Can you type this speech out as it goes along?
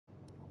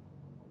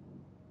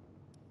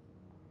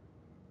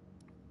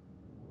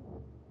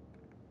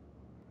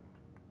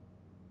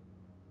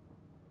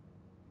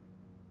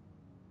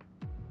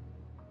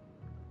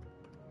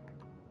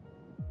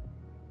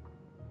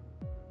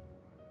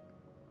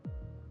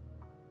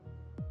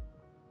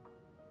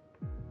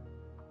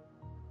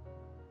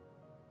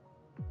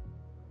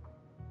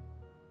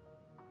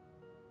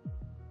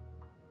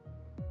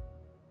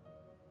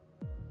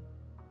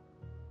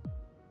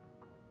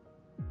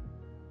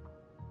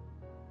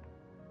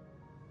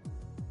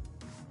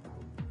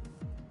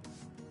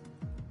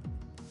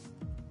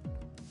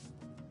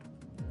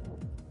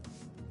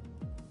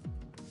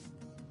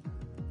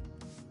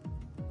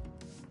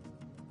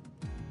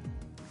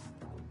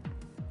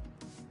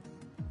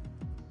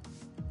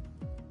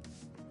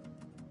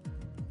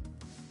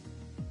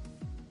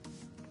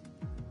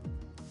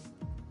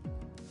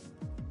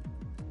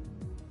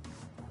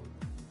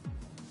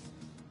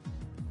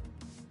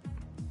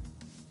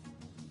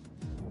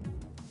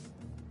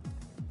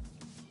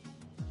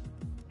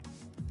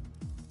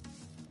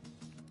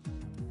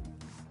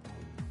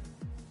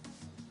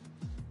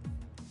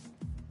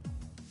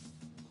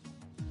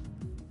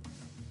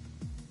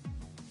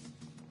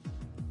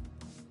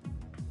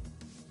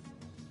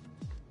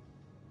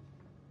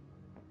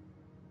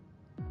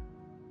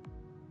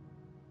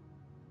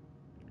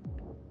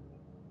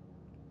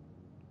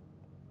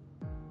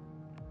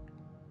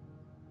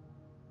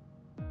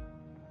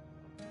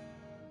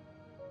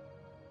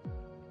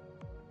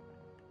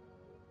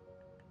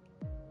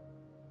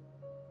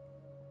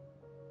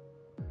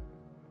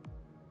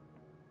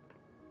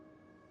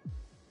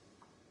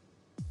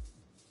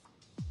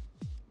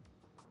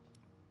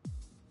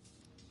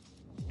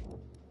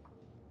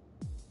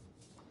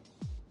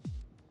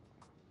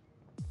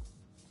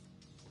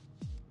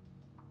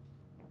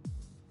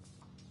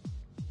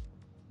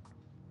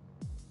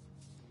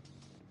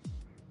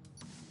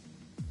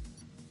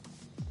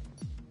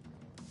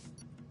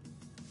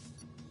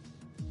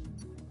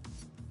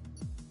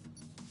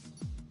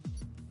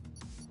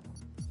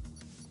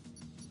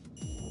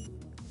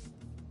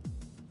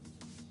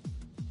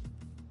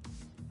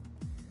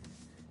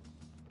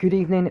Good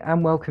evening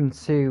and welcome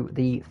to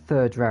the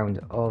third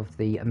round of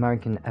the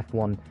American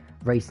F1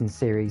 Racing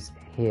Series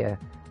here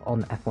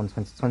on F1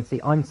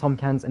 2020. I'm Tom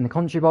Cairns in the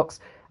commentary box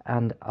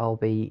and I'll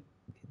be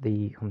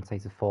the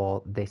commentator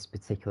for this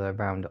particular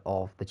round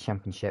of the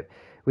championship.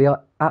 We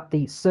are at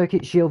the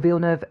Circuit Gilles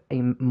Villeneuve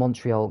in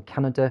Montreal,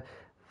 Canada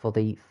for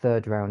the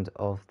third round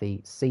of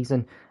the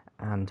season,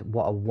 and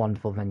what a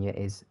wonderful venue it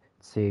is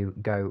to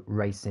go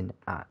racing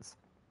at.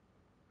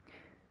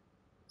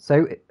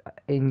 So,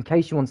 in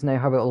case you want to know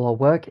how it will all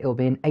work, it will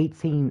be an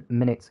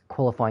 18-minute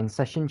qualifying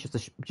session,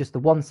 just the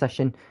one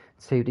session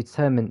to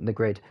determine the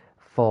grid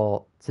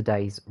for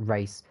today's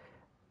race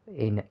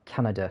in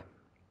Canada.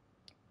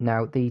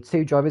 Now, the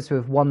two drivers who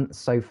have won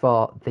so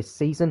far this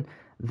season,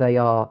 they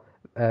are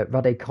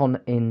Rade Con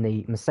in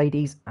the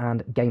Mercedes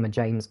and Gamer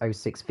James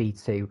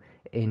 06V2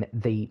 in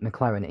the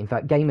McLaren. In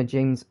fact, Gamer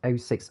James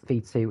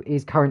 06V2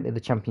 is currently the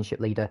championship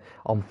leader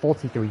on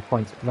 43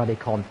 points. Rade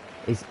Con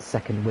is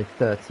second with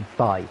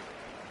 35.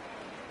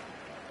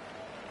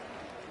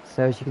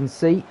 So as you can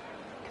see,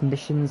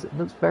 conditions, it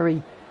looks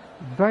very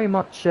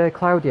much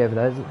cloudy over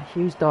there. There's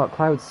huge dark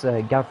clouds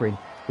gathering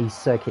the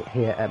circuit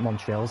here at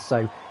Montreal.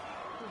 So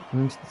I'm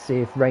interested to see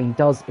if rain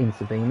does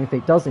intervene. If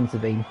it does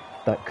intervene,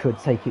 that could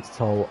take its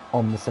toll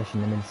on the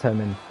session and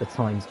determine the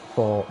times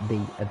for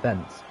the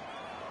event.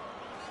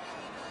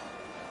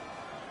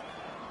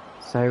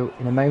 So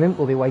in a moment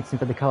we'll be waiting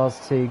for the cars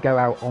to go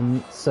out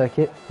on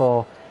circuit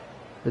for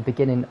the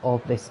beginning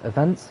of this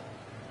event.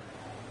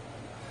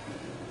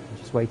 I'm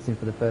just waiting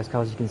for the first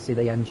cars. You can see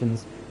the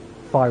engines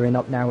firing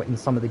up now in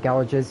some of the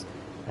garages,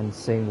 and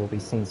soon we'll be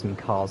seeing some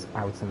cars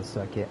out on the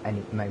circuit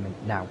any moment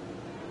now.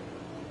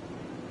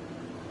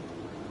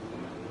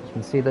 You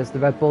can see there's the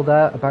Red Bull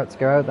there about to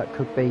go out. That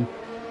could be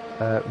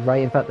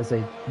Ray. In fact, there's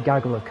a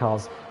gaggle of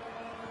cars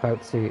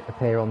about to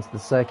appear onto the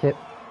circuit,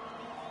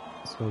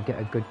 so we'll get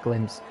a good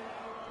glimpse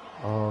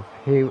of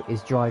who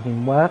is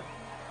driving where.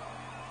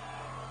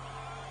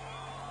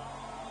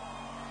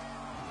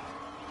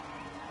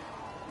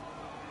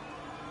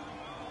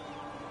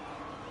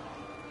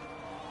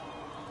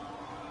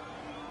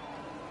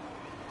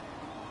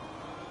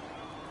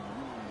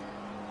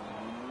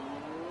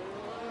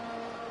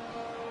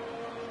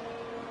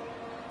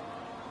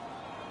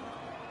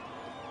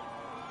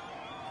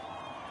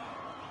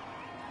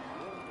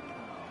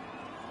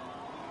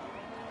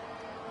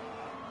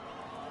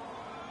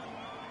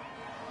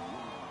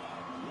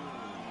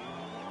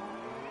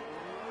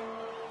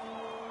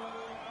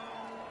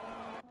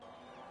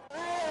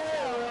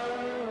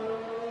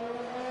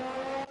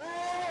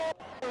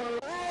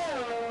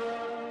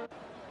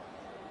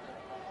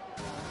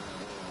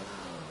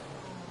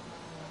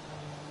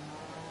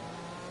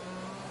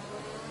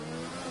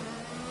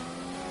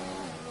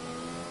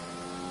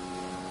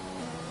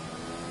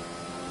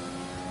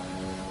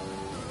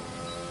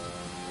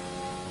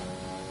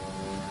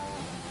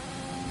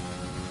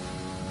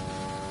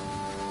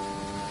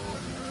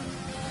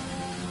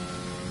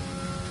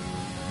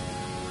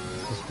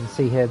 As you can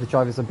see here, the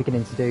drivers are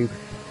beginning to do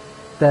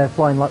their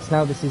flying laps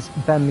now. This is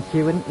Ben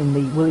McEwen in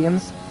the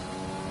Williams,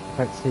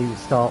 about to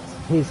start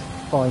his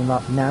flying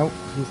lap now.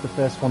 He's the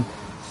first one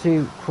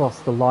to cross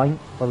the line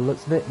by the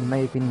looks of it. It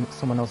may have been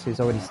someone else who's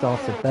already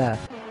started their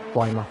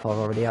flying lap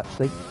already,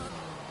 actually.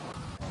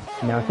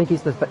 No, I think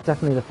he's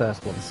definitely the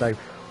first one, so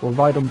we'll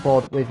ride on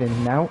board with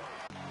him now.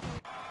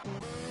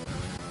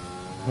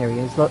 Here he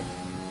is, look.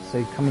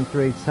 So coming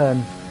through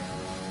turn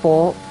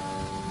 4,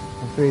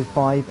 and through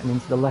 5 and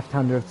into the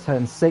left-hander of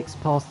turn 6,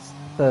 past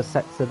first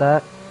sector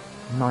there.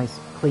 Nice,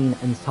 clean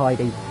and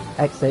tidy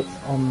exit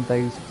on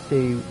those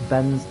two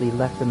bends, the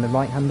left and the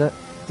right-hander.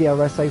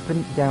 DRS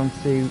open down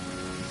to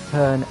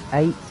turn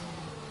 8.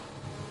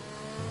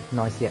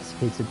 Nicely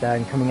executed there,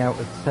 and coming out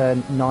of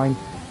turn 9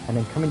 and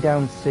then coming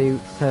down to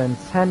turn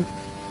 10,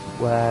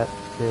 where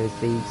there's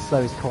the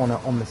slowest corner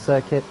on the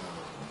circuit,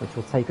 which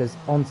will take us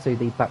onto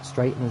the back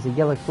straight. And there's a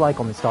yellow flag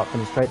on the start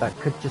finish straight. That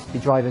could just be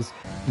drivers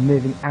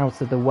moving out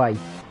of the way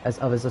as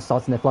others are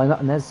starting their flying up.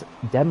 And there's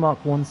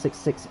Denmark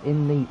 166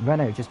 in the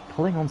Renault just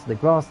pulling onto the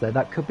grass there.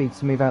 That could be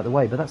to move out of the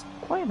way, but that's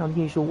quite an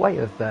unusual way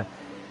of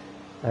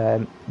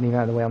moving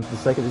out of the way onto the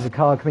circuit. There's a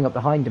car coming up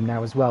behind him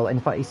now as well. And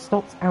in fact, he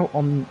stopped out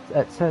on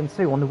turn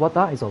 2. I wonder what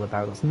that is all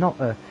about. That's not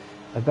a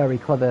very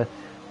clever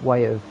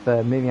way of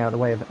moving out of the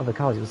way of other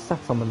cars. He was sat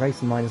on the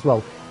racing line as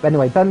well. But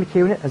anyway, Ben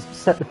McEwen has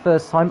set the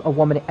first time, a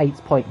 1 minute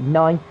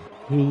 8.9.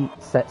 He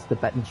sets the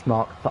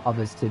benchmark for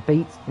others to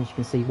beat. As you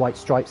can see, white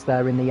stripes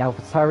there in the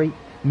AlphaTauri,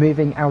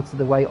 moving out of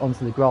the way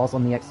onto the grass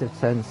on the exit of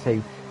turn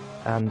 2,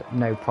 and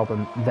no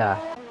problem there.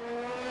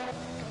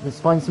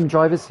 Let's find some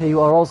drivers who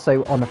are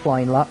also on a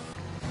flying lap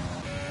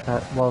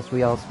whilst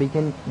we are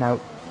speaking. Now,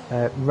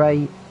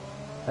 Ray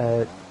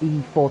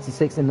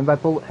E46 in the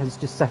Red Bull has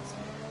just set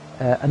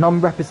a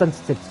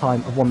non-representative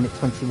time of 1 minute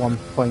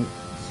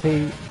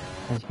 21.2.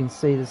 As you can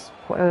see, there's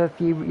quite a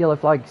few yellow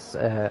flags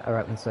are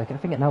out in the circuit. I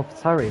think an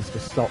AlphaTauri has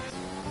just stopped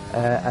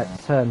at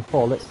turn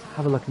 4. Let's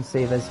have a look and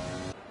see if there's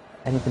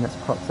anything that's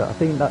cropped up. I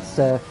think that's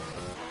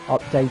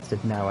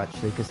updated now,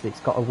 actually, because it's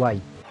got away.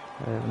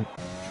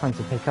 trying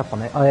to pick up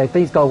on it. I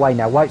think he's got away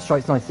now. White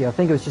strikes nicely. I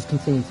think it was just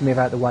continuing to move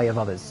out the way of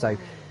others. So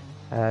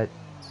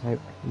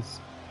he's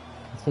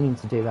continuing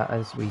to do that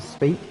as we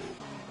speak.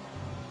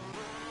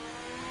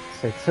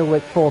 So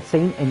Tilwick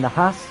 14 in the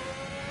Haas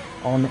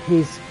on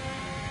his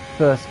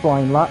first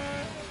flying lap.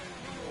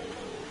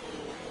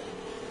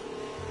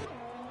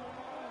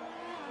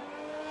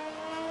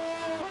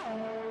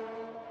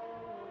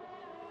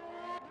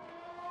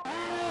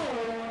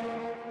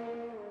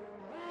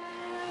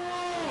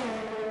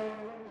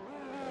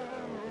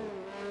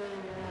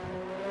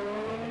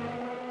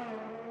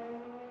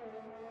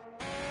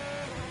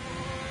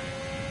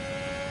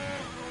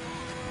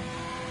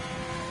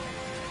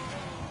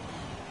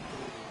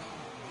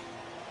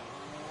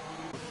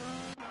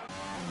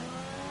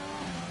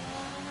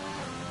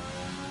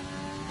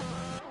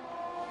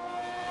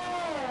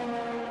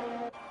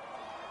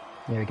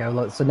 There we go,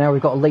 look, so now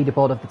we've got a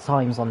leaderboard of the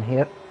times on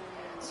here.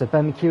 So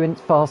Ben McEwen,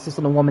 fastest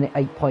on a 1 minute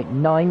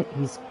 8.9.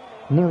 He's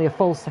nearly a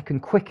full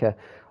second quicker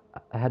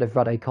ahead of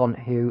Radekon,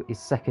 who is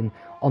second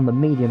on the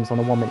mediums on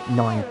a 1 minute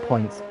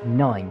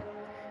 9.9.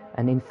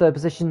 And in third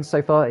position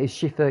so far is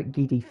Schiffer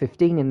Guidi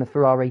 15 in the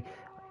Ferrari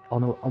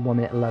on 1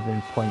 minute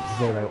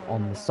 11.0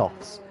 on the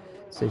softs.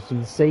 So as you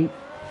can see,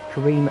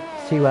 Kareem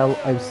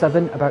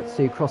 2L07 about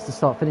to cross the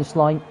start finish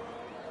line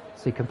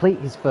to complete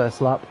his first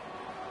lap.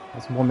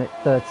 That's 1 minute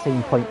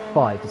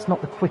 13.5. It's not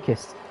the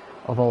quickest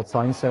of all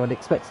time, so I'd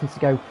expect him to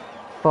go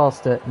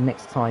faster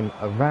next time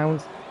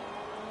around.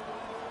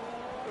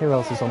 Who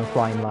else is on a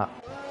flying lap?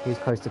 Who's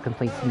close to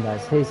completing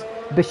theirs? Here's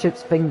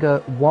Bishop's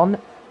Finger 1,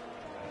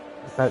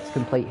 about to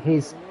complete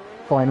his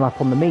flying lap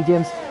on the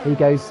mediums. He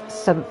goes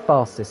 7th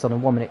fastest on a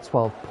 1 minute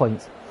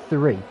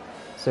 12.3.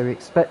 So we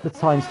expect the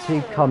times to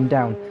come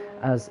down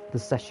as the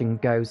session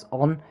goes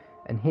on.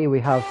 And here we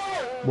have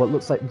what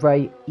looks like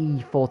Ray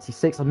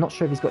E46. I'm not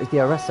sure if he's got his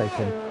DRS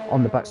open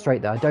on the back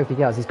straight there. I don't think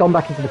he has. He's gone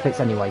back into the pits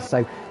anyway,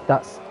 so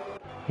that's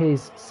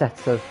his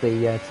set of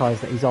the tyres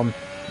that he's on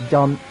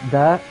done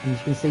there. And you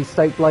can see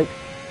Stoke Bloke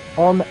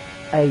on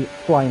a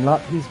flying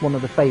lap. He's one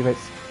of the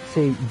favourites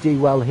to do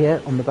well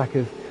here on the back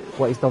of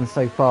what he's done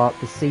so far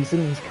this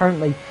season. He's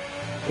currently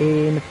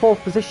in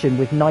 4th position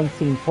with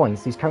 19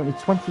 points. He's currently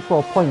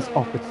 24 points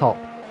off the top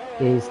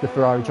is the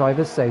Ferrari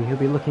driver, so he'll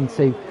be looking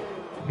to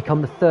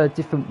become the 3rd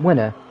different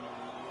winner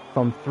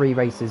from 3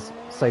 races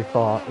so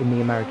far in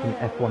the American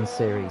F1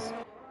 series.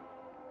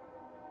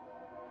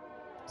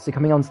 So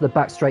coming onto the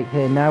back straight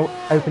here now,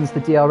 opens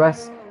the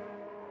DRS.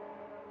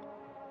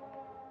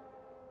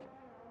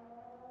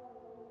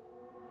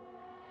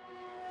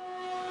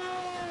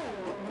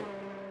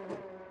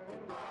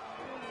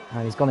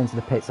 And he's gone into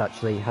the pits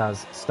actually,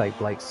 has Stoke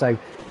Blake. So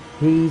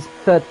he's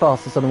 3rd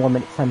fastest on a 1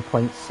 minute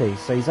 10.2.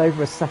 So he's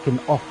over a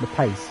second off the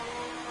pace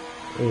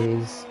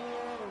is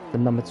the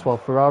number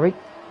 12 Ferrari.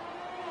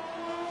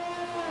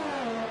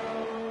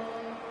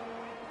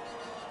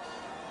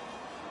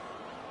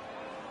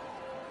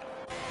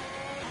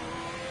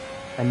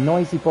 And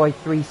Noisy Boy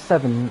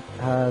 37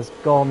 has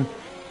gone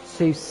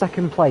to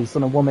 2nd place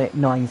on a 1 minute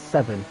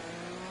 9.7.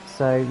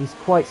 So he's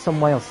quite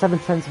some way off,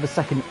 7/10 of a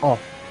second off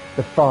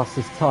the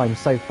fastest time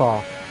so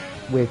far,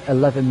 with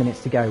 11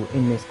 minutes to go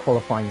in this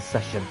qualifying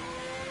session.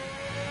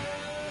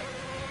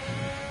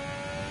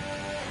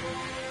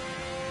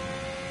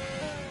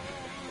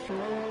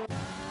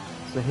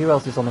 So who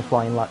else is on the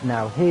flying lap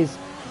now? Here's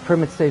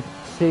Primitive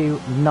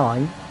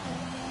 29.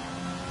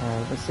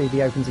 Let's see if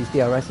he opens his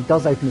DRS. He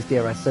does open his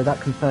DRS, so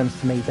that confirms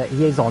to me that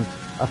he is on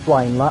a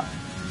flying lap.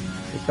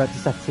 He's about to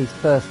set his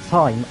first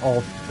time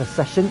of the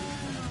session.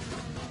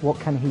 What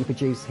can he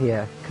produce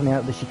here? Coming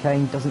out of the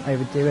chicane, doesn't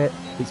overdo it.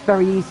 It's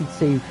very easy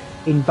to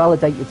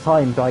invalidate your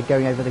time by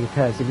going over the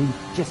curves. If you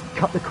just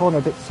cut the corner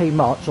a bit too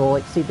much or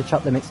exceed the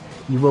track limits,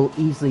 you will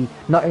easily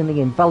not only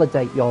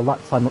invalidate your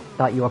lap time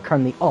that you are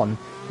currently on,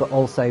 but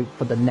also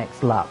for the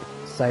next lap.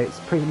 So it's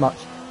pretty much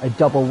a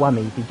double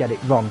whammy if you get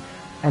it wrong.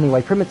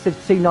 Anyway, Primitive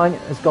 29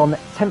 has gone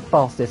 10th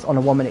fastest on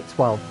a 1 minute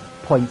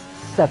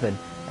 12.7.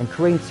 And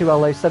Kareem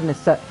 2L07 has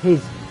set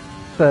his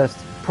first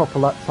proper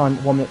lap time,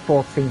 1 minute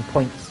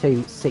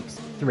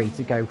 14.263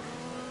 to go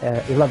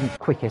 11th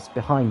quickest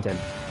behind him.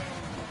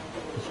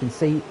 As you can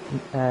see,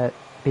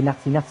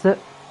 Binati Nata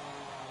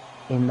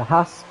in the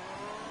Haas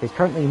is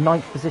currently in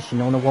 9th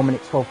position on a 1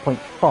 minute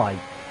 12.5.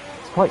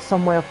 It's quite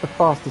some way off the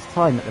fastest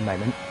time at the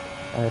moment,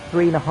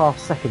 3.5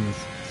 seconds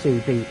to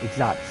be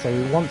exact. So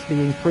we want to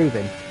be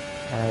improving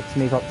to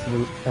move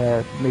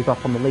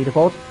up on the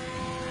leaderboard.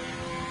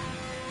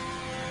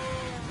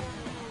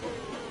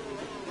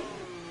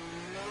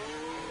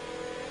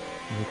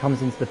 And he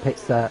comes into the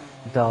pits there,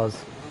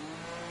 does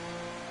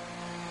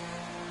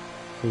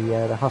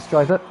the Haas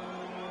driver.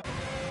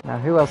 Now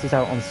who else is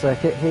out on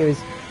circuit? Here is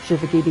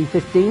Shifagidi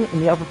 15 in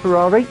the other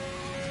Ferrari.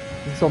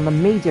 He's on the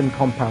medium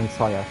compound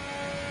tyre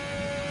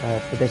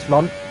for this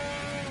run.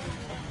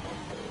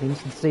 You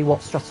can see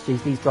what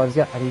strategies these drivers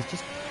get, and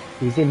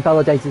he's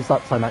invalidated his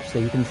lap time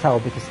actually, you can tell,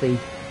 because the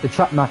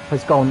track map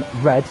has gone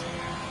red.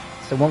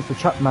 So once the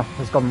track map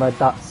has gone red,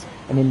 that's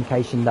an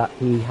indication that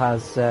he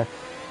has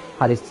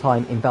had his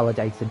time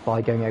invalidated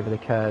by going over the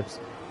curves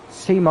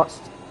too much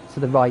to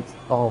the right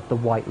of the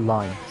white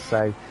line.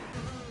 So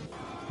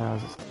that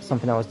was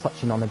something I was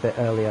touching on a bit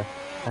earlier,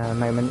 a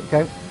moment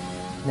ago.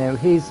 Now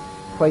here's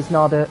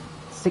Quasnada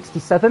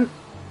 67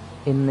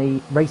 in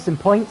the racing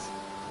point.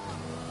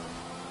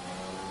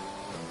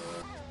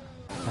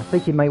 I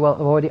think he may well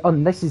have already... Oh,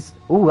 this is...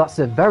 Oh, that's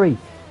a very...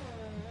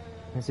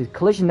 There's a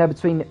collision there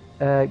between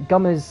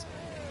Gummers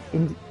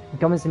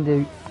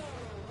Indu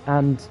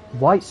and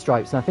White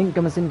Stripes, and I think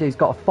Gummers Indu's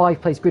got a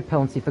 5-place grid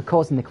penalty for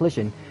causing the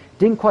collision.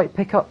 Didn't quite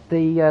pick up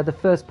the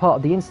first part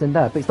of the incident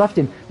there, but it's left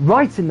him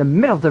right in the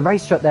middle of the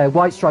racetrack there,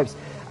 White Stripes,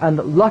 and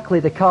luckily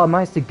the car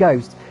managed to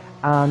ghost,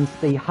 and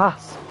the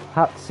Haas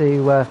had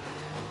to...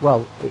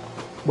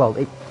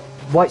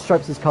 White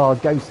Stripes' car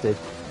ghosted,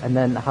 and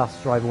then the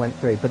Haas driver went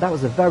through. But that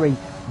was a very,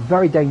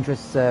 very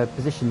dangerous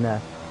position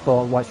there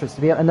for White Stripes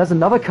to be in. And there's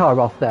another car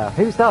off there.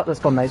 Who's that that's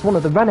gone there? It's one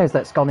of the Renaults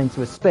that's gone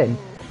into a spin.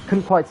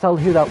 Couldn't quite tell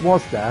who that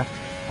was there.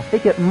 I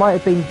think it might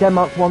have been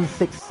Denmark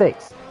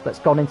 166 that's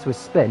gone into a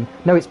spin.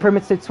 No, it's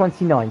Primitive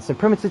 29. So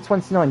Primitive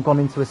 29 gone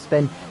into a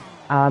spin,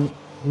 and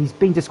he's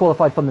been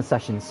disqualified from the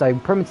session. So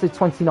Primitive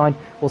 29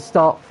 will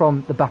start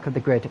from the back of the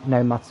grid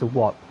no matter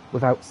what,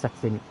 without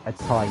setting a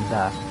time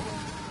there.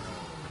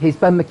 Here's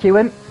Ben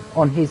McEwen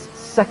on his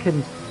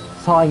second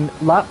time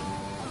lap.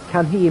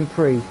 Can he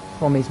improve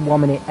from his 1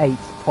 minute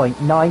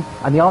 8.9?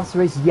 And the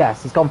answer is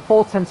yes. He's gone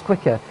 4/10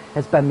 quicker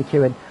as Ben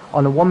McEwen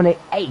on a 1 minute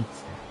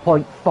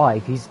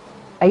 8.5. He's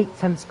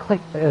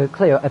 8/10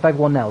 clear of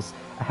everyone else,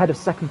 ahead of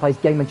second place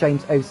Gamer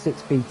James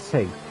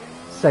 06V2.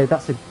 So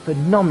that's a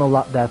phenomenal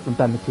lap there from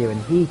Ben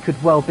McEwen. He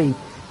could well be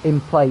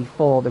in play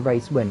for the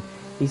race win.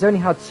 He's only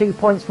had 2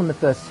 points from the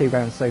first 2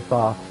 rounds so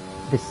far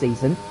this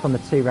season, from the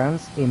 2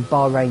 rounds in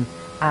Bahrain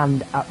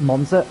and at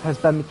Monza, has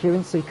Ben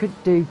McEwen, so he could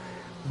do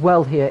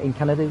well here in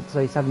Canada,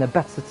 so he's having a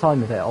better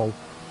time of it all,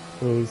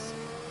 is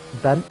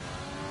Ben.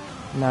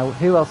 Now,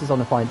 who else is on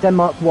the flying?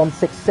 Denmark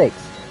 166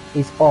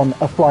 is on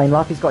a flying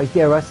lap. He's got his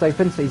DRS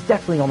open, so he's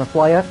definitely on a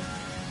flyer.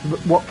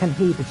 What can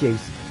he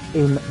produce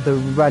in the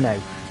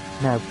Renault?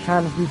 Now,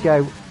 can he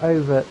go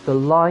over the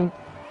line?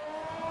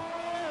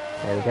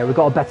 There we go, we've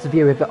got a better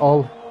view of it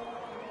all.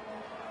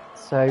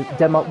 So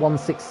Denmark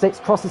 166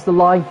 crosses the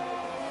line,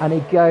 and he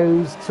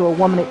goes to a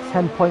 1 minute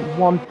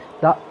 10.1.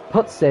 That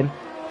puts him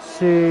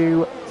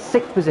to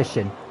 6th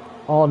position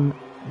on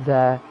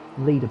their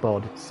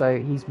leaderboard. So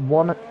he's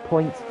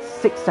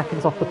 1.6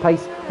 seconds off the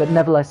pace, but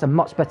nevertheless a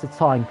much better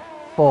time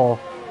for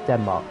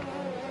Denmark.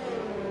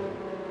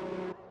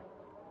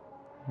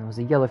 There was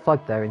a yellow flag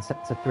there in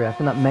sector 3. I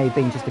think that may have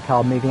been just a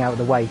car moving out of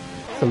the way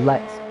to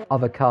let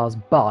other cars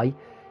by.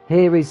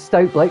 Here is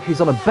Stokebloke,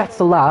 who's on a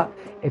better lap,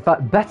 in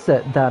fact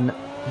better than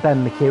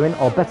Ben McEwen,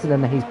 or better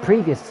than his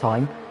previous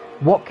time.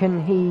 What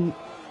can he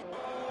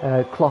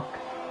clock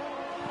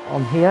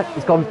on here?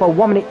 He's gone for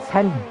 1 minute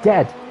 10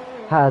 dead,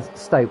 has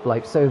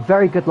Stokebloke. So a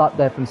very good lap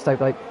there from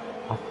Stokebloke.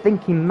 I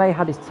think he may have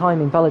had his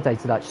time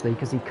invalidated actually,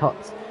 because he cut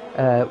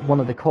one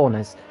of the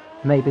corners,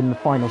 maybe in the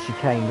final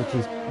chicane, which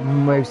is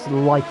most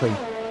likely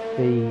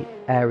the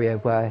area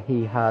where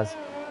he has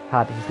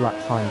had his lap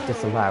time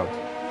disallowed.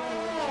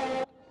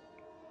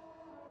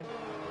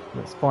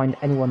 Let's find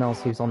anyone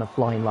else who's on a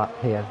flying lap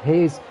here.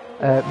 Here's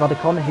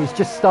Radicon, who's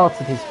just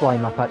started his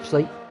flying lap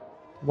actually.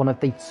 One of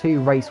the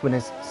 2 race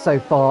winners so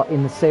far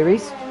in the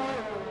series.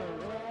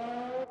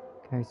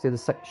 Goes through the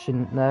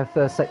section there.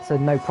 First sector,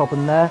 no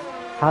problem there.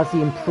 Has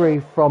he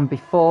improved from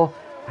before?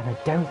 And I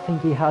don't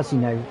think he has, you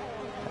know.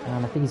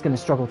 And I think he's going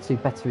to struggle to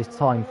better his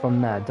time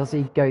from there. Does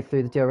he go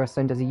through the DRS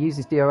zone? Does he use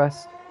his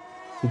DRS?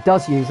 He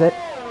does use it.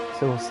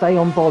 So we'll stay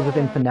on board with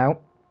him for now.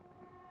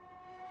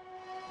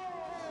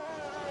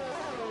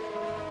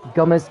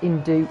 Gummers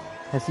Indu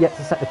has yet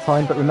to set the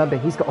time, but remember,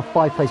 he's got a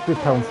 5-place grid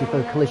penalty for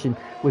the collision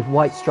with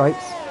White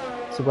Stripes.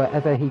 So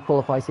wherever he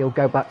qualifies, he'll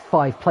go back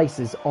 5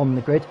 places on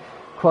the grid.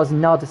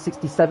 Quasnada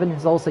 67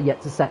 has also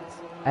yet to set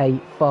a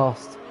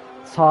fast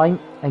time,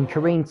 and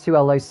Kareen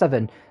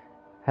 2L07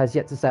 has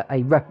yet to set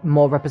a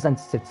more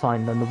representative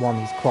time than the one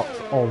he's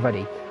clocked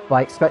already. But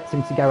I expect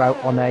him to go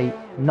out on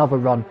another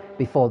run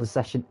before the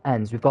session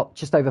ends. We've got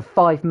just over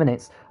 5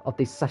 minutes of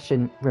this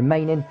session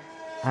remaining,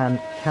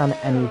 and can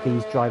any of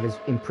these drivers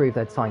improve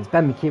their times?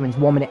 Ben McEwen's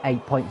 1 minute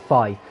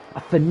 8.5,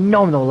 a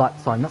phenomenal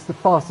lap time. That's the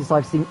fastest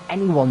I've seen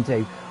anyone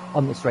do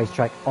on this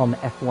racetrack on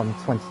F1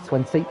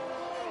 2020.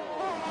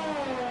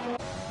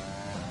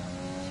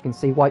 As you can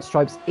see, White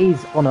Stripes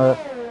is on a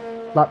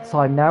lap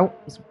time now.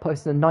 He's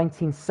posted a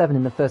 19.7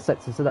 in the first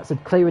sector, so that's a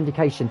clear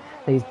indication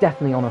that he's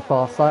definitely on a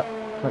fast lap.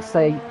 Let's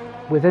stay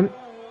with him.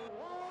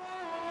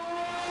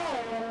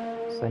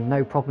 So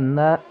no problem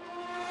there.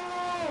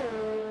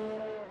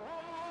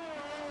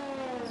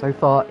 So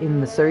far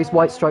in the series,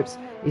 White Stripes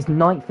is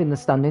 9th in the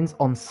standings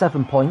on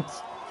 7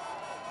 points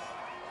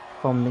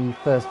from the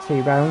first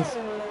 2 rounds.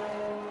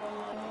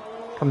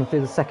 Coming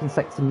through the second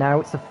sector now,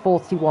 it's a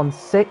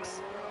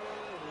 41.6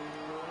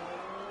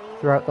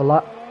 throughout the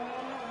lap.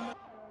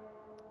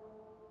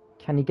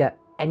 Can he get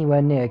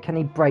anywhere near? Can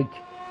he break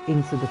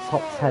into the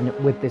top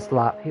 10 with this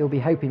lap? He'll be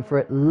hoping for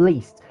at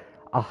least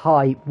a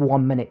high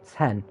 1 minute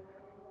 10.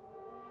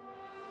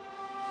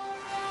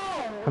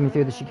 Coming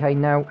through the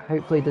chicane now.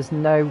 Hopefully there's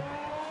no...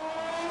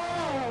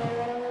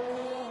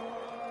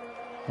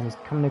 And he's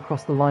coming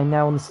across the line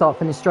now on the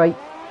start-finish straight.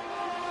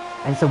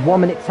 And it's a 1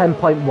 minute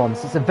 10.1,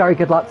 so it's a very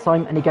good lap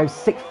time, and he goes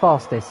 6th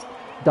fastest,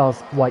 does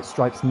White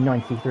Stripes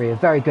 93. A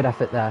very good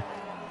effort there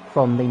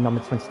from the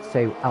number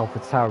 22 Alpha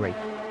Tauri.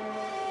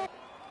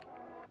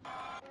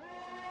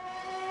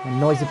 And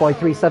Noisy Boy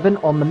 37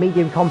 on the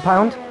medium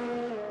compound.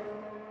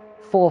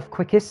 4th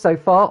quickest so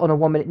far on a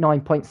 1 minute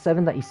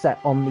 9.7 that he set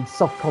on the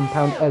soft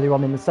compound earlier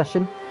on in the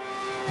session.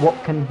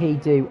 What can he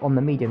do on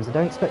the mediums? I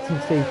don't expect him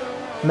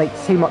to make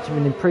too much of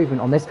an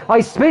improvement on this. Oh,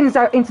 he spins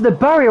out into the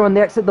barrier on the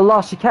exit of the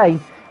last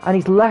chicane, and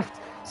he's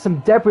left some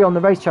debris on the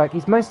racetrack.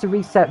 He's managed to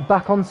reset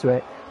back onto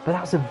it, but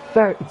that was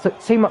it took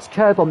too much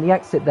curb on the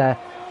exit there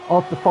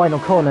of the final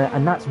corner,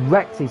 and that's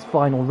wrecked his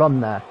final run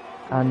there.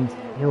 And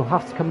he'll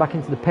have to come back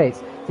into the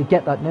pits to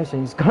get that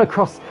notion. He's gone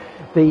across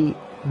the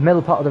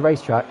middle part of the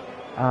racetrack,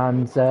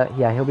 and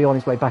yeah, he'll be on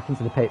his way back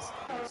into the pits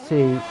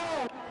to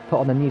put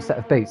on a new set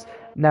of boots.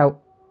 Now,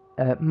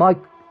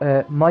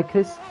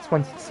 Micah's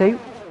 22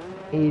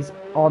 is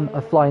on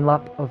a flying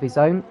lap of his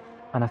own,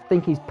 and I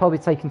think he's probably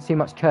taken too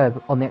much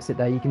curb on the exit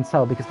there. You can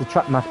tell because the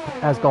track map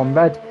has gone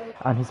red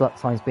and his lap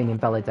time's been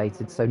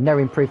invalidated, so no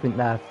improvement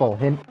there for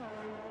him.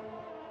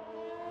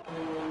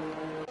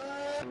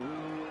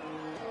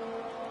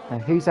 Now,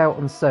 who's out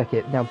on the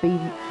circuit? Now, B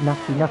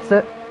Natty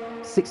Nutter,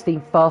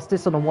 16th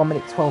fastest on a 1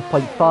 minute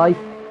 12.5.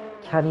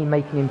 Can he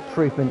make an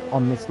improvement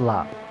on this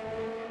lap?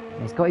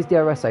 And he's got his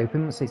DRS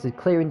open, so it's a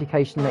clear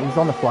indication that he's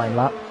on a flying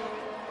lap.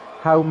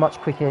 How much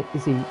quicker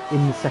is he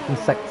in the second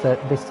sector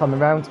this time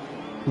around?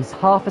 He's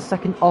half a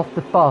second off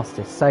the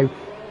fastest, so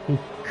he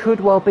could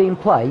well be in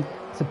play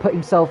to put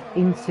himself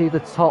into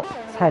the top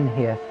 10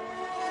 here.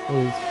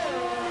 Is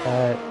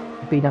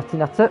B Natty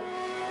Nutter.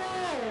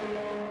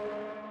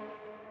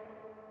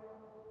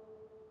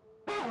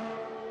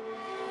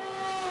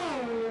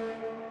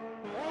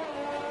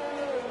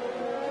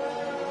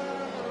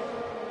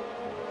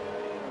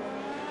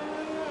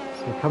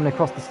 So coming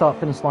across the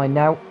start-finish line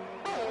now.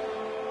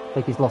 I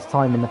think he's lost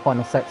time in the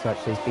final sector,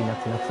 actually. He's been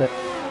at it,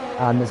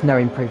 and there's no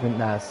improvement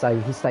there, so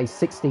he stays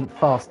 16th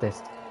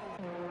fastest.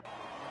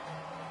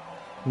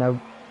 Now,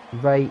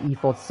 Ray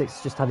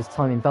E46 just had his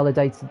time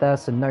invalidated there,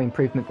 so no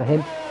improvement for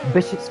him.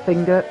 Bishop's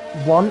Finger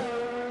 1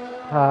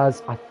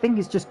 has, I think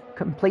he's just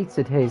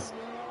completed his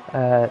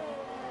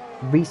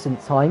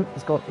recent time.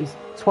 He's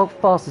 12th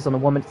fastest on a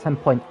 1 minute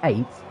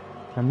 10.8.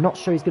 I'm not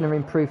sure he's going to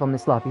improve on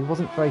this lap. He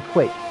wasn't very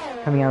quick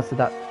coming out of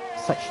that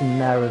section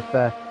there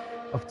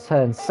of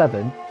turn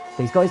 7.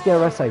 But he's got his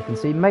DRS open,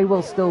 so he may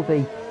well still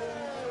be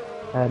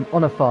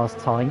on a fast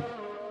time.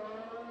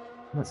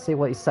 Let's see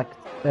what his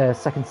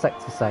second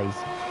sector says.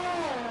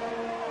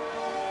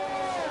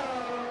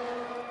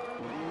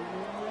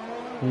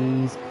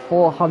 He's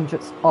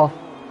 400ths off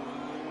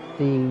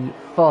the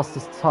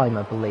fastest time,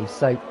 I believe.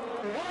 So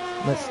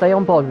let's stay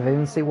on board with him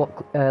and see what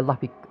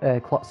lap he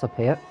clocks up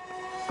here.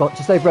 Got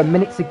just over a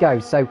minute to go,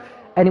 so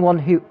anyone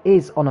who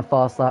is on a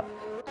fast lap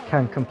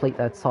can complete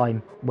their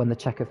time when the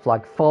checkered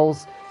flag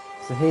falls.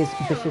 So here's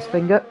Vicious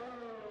Finger.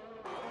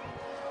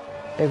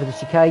 Over the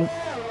chicane,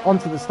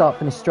 onto the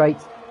start-finish straight.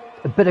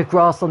 A bit of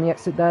grass on the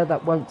exit there,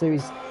 that won't do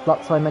his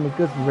lap time any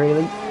good,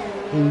 really.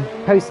 He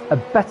posts a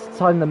better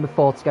time than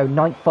before to go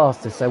 9th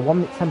fastest, so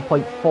 1 minute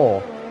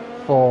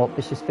 10.4 for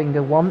Vicious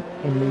Finger 1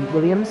 in the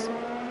Williams.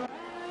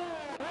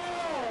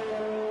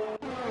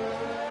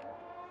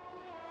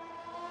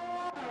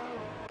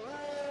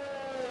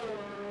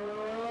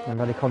 And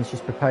Radicon's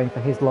just preparing for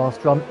his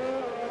last run.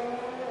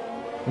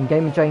 In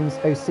Gamer James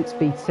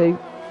 06B2,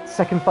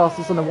 second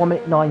fastest on a 1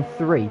 minute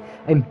 9.3.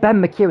 And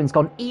Ben McEwen's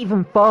gone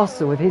even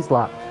faster with his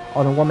lap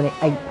on a 1 minute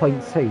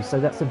 8.2. So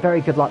that's a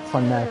very good lap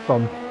time there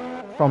from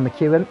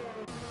McEwen.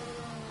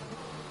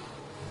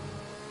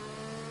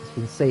 As you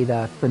can see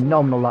there,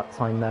 phenomenal lap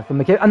time there from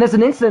McEwen. And there's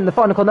an incident in the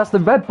final corner. That's the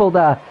Red Bull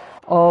there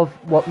of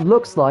what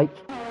looks like,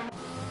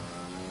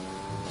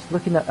 just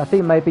looking at, I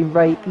think it may have been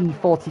Ray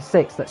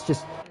E46 that's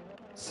just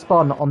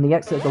spun on the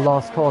exit of the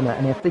last corner,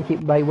 and I think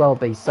it may well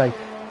be. So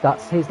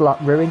that's his lap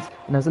ruined.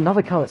 And there's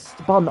another car that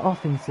spun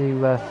off into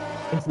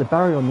the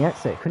barrier on the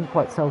exit. Couldn't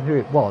quite tell who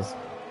it was,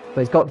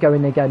 but he's got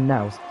going again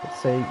now.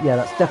 So yeah,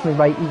 that's definitely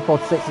Ray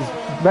E46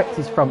 has wrecked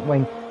his front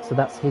wing, so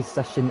that's his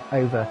session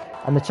over.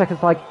 And the checkered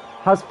flag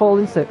has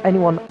fallen, so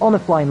anyone on a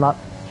flying lap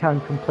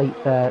can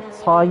complete their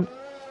time.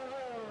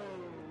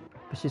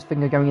 Vicious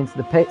Finger going into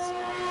the pits.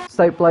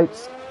 Stoke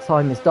Bloke's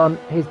time is done.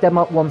 Here's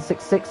Denmark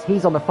 166.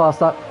 He's on the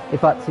fast lap. In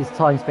fact, his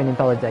time's been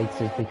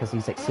invalidated because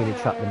he's exceeded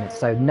track limits,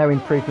 so no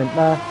improvement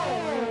there.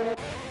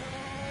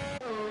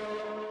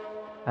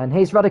 And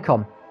here's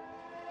Radicon.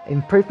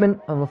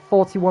 Improvement on a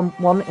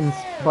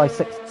 41.1 by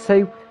sector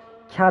 2.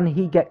 Can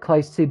he get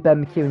close to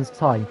Ben McEwen's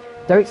time?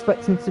 Don't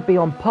expect him to be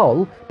on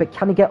pole, but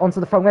can he get onto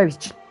the front row? He's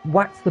just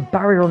whacked the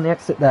barrier on the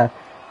exit there.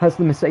 Has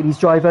the Mercedes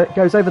driver,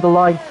 goes over the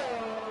line.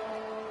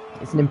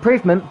 It's an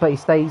improvement, but he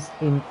stays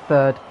in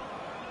third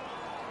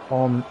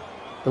on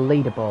the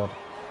leaderboard.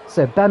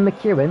 So Ben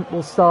McEwen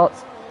will start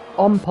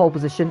on pole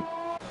position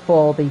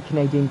for the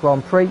Canadian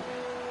Grand Prix.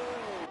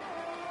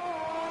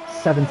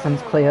 7/10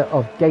 clear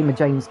of Gamer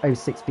James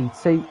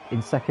 06V2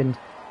 in second,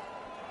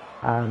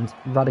 and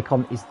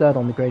Radicon is third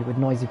on the grid with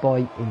Noisy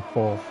Boy in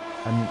fourth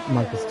and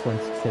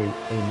Micus22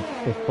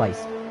 in fifth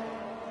place.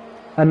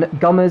 And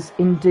Gummers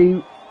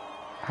Indu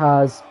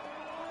has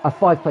a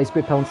 5-place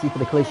grid penalty for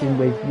the collision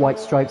with White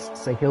Stripes,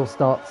 so he'll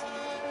start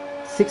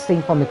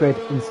 16th on the grid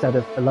instead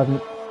of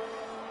 11th.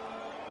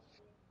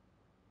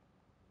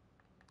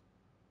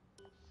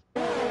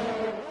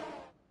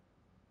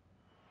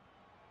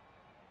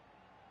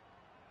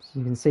 So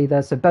you can see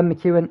there, so Ben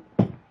McEwen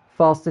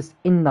fastest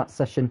in that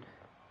session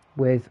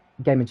with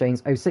Gamer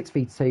James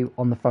 06V2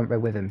 on the front row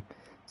with him.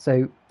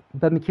 So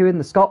Ben McEwen,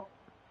 the Scot,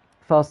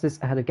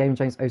 fastest ahead of Gamer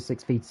James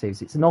 06V2.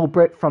 So it's an old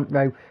Brit front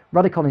row.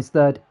 Radicon is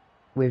third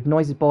with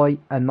Noisy Boy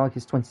and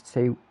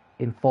Marcus22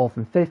 in fourth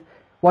and fifth.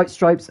 White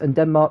Stripes and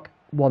Denmark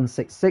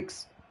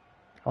 166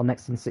 are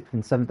next in sixth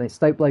and seventh. It's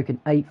Stoke Bloke in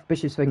eighth,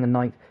 Bishop Swing in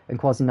ninth, and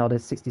Quasinada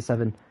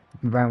 67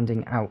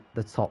 rounding out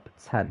the top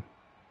 10.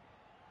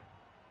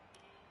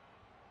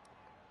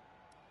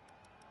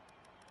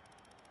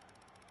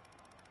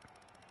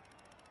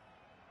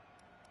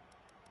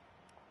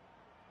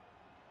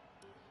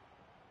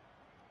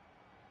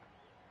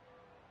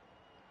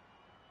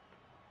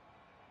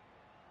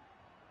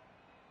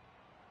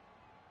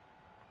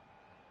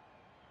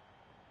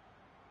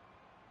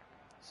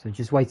 So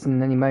just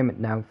waiting any moment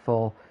now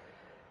for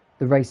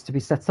the race to be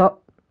set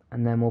up,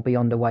 and then we'll be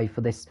underway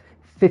for this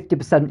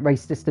 50%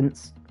 race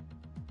distance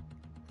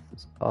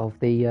of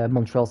the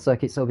Montreal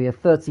circuit. So it'll be a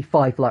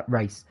 35-lap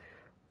race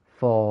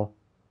for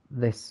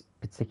this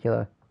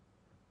particular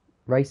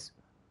race.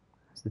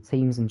 As the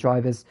teams and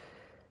drivers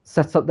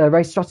set up their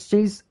race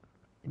strategies,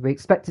 we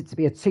expect it to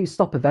be a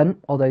 2-stop event,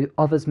 although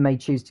others may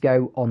choose to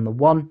go on the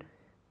 1,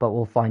 but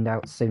we'll find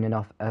out soon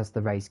enough as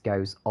the race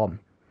goes on.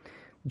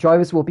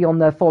 Drivers will be on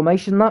their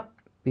formation lap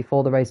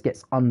before the race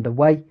gets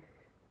underway,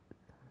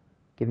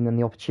 giving them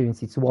the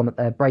opportunity to warm up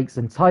their brakes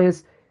and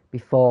tyres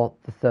before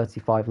the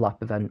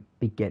 35-lap event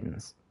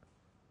begins.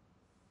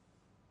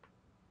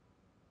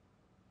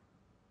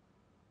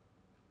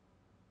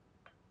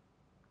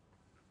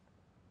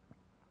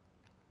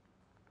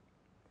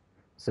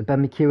 So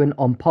Ben McEwen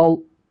on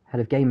pole, ahead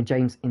of Gamer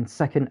James in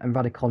second and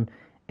Radicon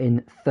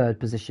in third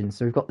position.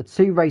 So we've got the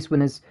 2 race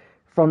winners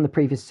from the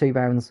previous 2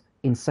 rounds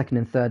in second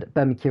and third.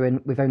 Ben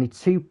McEwen, with only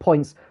 2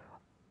 points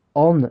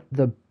on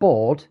the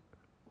board,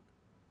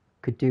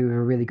 could do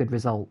a really good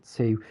result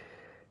to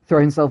throw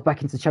himself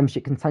back into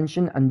championship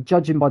contention, and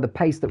judging by the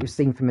pace that we've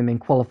seen from him in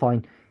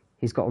qualifying,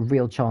 he's got a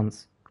real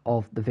chance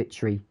of the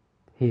victory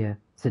here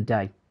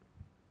today.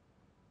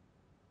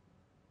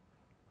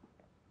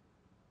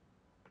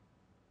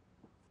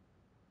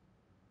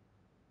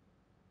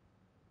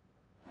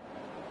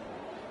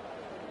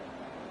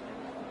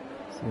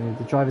 So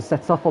the drivers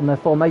set off on their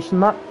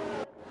formation lap.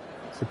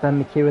 So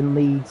Ben McEwen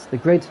leads the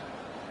grid.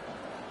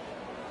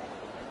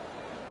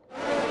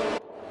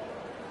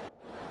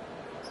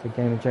 So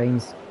Gamer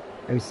James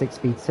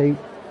 06V2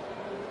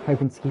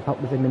 hoping to keep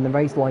up with him in the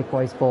race,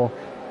 likewise for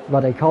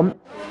Radicon.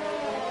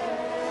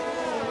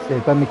 So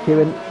Ben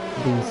McEwen,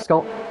 the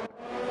Scot,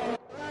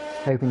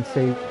 hoping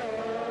to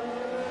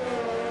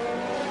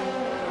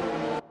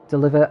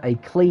deliver a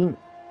clean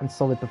and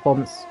solid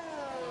performance.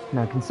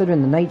 Now,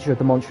 considering the nature of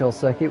the Montreal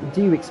circuit, we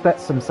do expect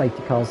some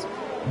safety cars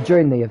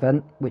during the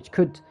event, which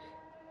could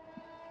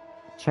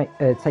take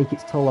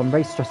its toll on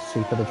race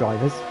strategy for the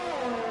drivers.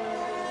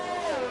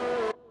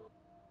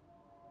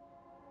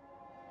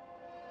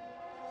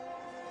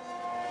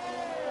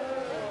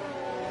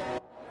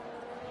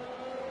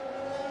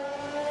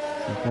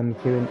 So Ben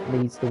McEwen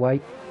leads the way.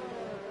 You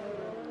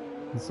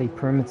can see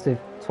Primitive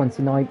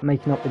 29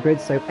 making up the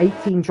grid, so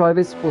 18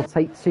 drivers will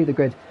take to the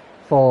grid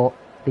for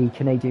the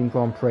Canadian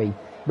Grand Prix.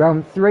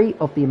 Round 3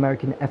 of the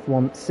American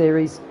F1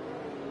 Series.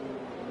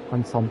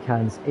 I'm Tom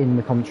Cairns in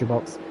the commentary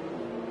box,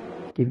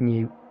 giving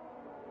you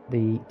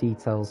the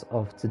details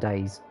of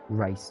today's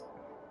race.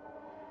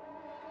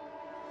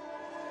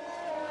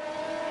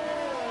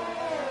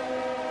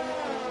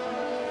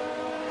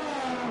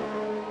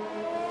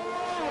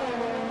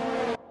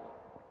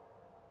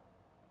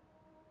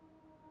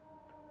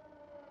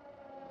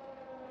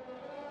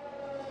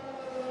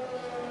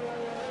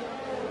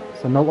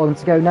 So not long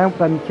to go now.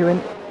 Ben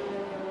McEwen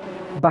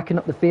backing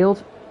up the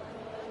field.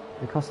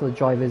 The cost of the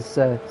drivers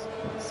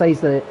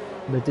says that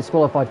they're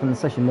disqualified from the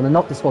session. Well, they're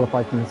not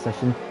disqualified from the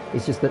session.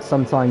 It's just that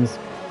sometimes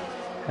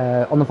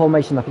on the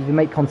formation lap, if you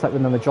make contact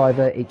with another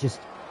driver, it just,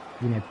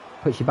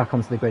 puts you back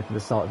onto the grid for the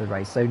start of the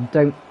race. So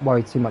don't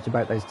worry too much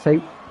about those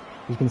two.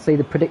 You can see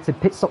the predicted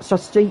pit stop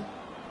strategy.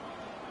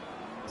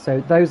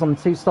 So those on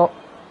the 2-stop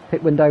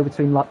pit window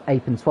between lap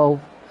 8 and 12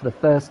 for the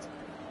first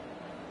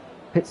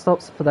pit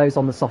stops. For those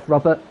on the soft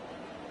rubber,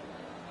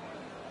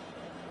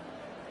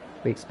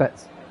 we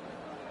expect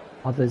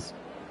others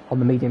on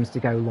the mediums to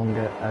go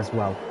longer as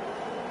well.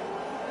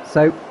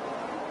 So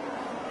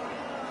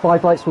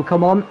 5 lights will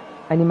come on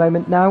any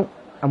moment now,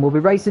 and we'll be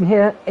racing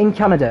here in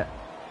Canada.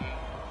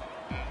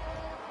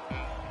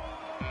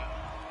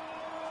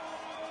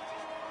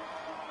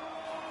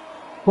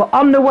 We're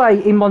on the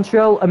way in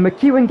Montreal, and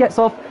McEwen gets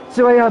off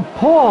to a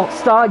poor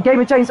start.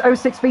 Gamer James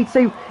 06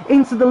 V2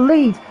 into the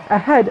lead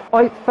ahead.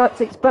 In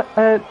fact, it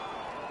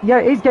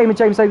is Gamer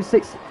James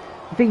 06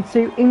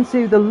 V2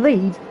 into the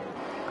lead,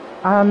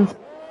 and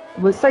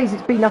well, it says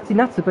it's been Natty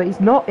Natter, but he's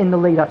not in the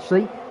lead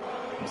actually.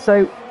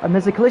 So, and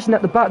there's a collision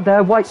at the back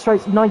there. White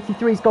Stripes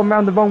 93's gone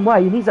round the wrong way,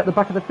 and he's at the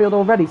back of the field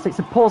already, so it's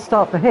a poor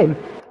start for him.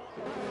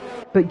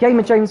 But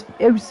Gamer James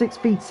 06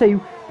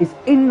 V2 is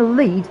in the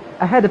lead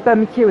ahead of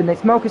Ben McEwen.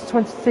 It's Marcus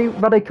 22,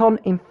 Radicon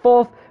in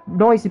 4th,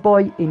 Noisy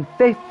Boy in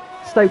 5th,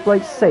 Stoke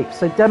Blake 6th.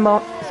 So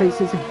Denmark, so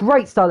it's a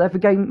great start there for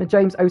Gamer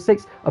James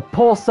 06. A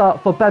poor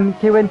start for Ben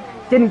McEwen.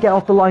 Didn't get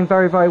off the line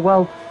very, very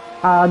well.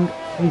 And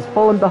he's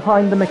fallen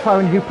behind the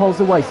McLaren, who pulls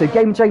away. So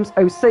Gamer James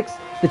 06,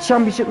 the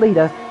championship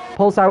leader,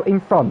 pulls out in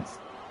front.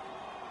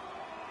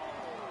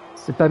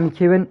 So Ben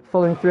McEwen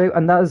following through,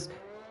 and that is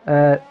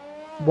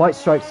White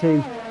Stripes,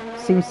 who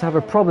seems to have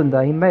a problem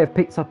there. He may have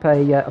picked up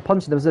a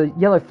puncher. There was a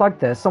yellow flag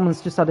there.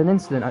 Someone's just had an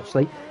incident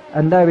actually,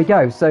 and there we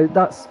go. So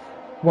that's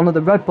one of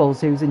the Red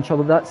Bulls who's in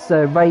trouble. That's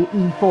Ray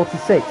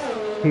E46,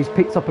 who's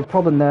picked up a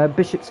problem there.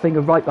 Bishop's Finger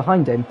right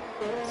behind him.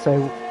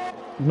 So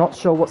not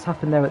sure what's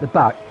happened there at the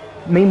back.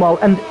 Meanwhile,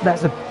 and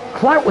there's a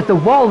clout with the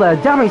wall there.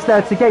 Damage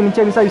there to Gamer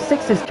James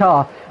 06's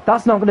car.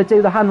 That's not going to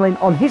do the handling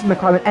on his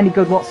McLaren any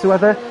good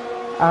whatsoever,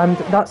 and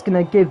that's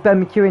going to give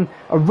Ben McEwen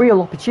a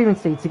real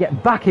opportunity to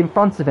get back in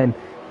front of him.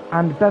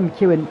 And Ben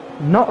McEwen,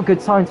 not a good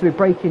time to be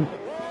breaking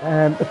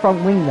the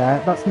front wing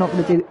there. That's not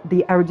going to do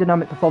the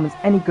aerodynamic performance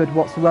any good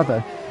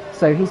whatsoever.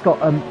 So he's got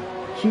a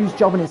huge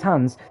job in his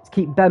hands to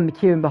keep Ben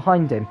McEwen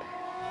behind him.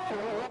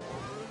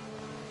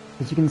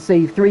 As you can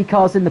see, 3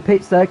 cars in the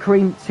pits there.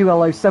 Kareem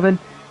 2L07,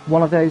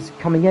 one of those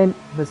coming in.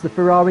 There's the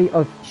Ferrari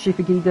of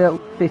Shifagida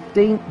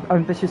 15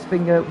 and Vicious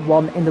Finger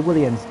 1 in the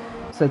Williams.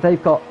 So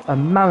they've got a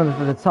mammoth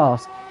of a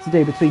task to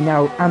do between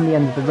now and the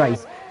end of the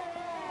race.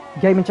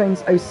 Gamer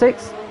James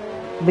 06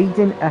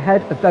 leading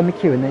ahead of Ben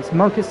McEwen. It's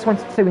Marcus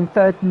 22 in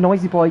 3rd,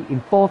 Noisy Boy in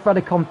 4th,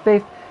 Radicon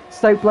 5th,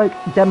 Stoke Bloke,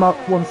 Denmark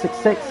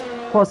 166,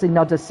 Quasi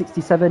Nada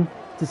 67,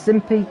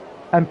 Desimpi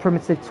and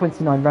Primitive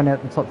 29 ran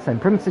out the top 10.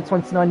 Primitive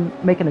 29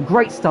 making a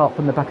great start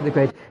from the back of the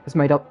grid, has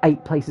made up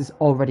 8 places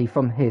already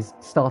from his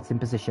starting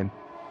position.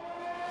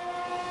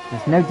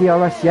 There's no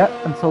DRS yet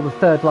until the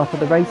 3rd lap of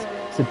the race,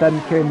 so Ben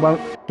McEwen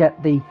won't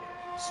get the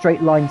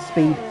straight line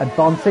speed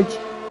advantage.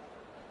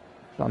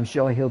 But I'm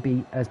sure he'll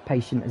be as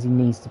patient as he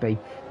needs to be,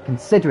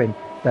 considering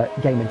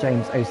that Gamer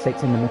James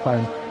 06 in the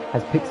McLaren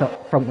has picked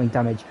up front wing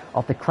damage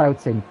after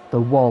clouting the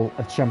wall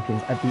of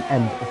champions at the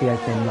end of the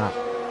opening lap.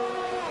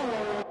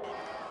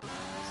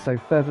 So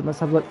let's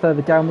have a look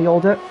further down the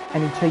order.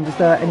 Any changes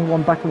there?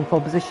 Anyone battling for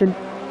position?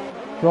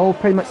 They're all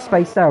pretty much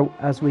spaced out,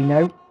 as we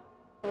know.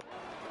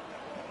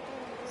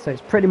 So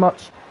it's pretty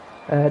much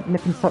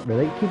nip and tuck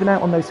really. Keep an eye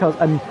on those cars.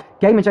 And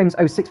Gamer James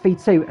 06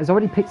 V2 has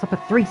already picked up a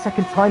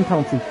 3-second time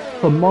penalty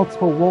for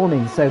multiple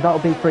warnings. So that'll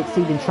be for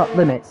exceeding track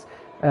limits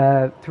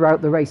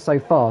throughout the race so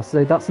far.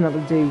 So that's not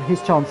going to do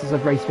his chances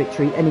of race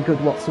victory any good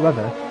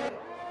whatsoever.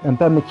 And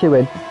Ben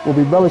McEwen will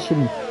be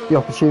relishing the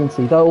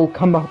opportunity. That'll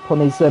come up on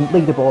his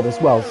leaderboard as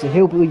well. So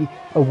he'll be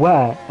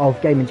aware of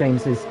Gamer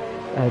James's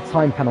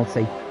time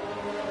penalty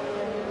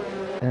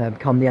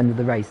come the end of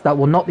the race. That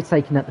will not be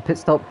taken at the pit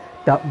stop.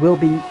 That will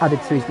be added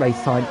to his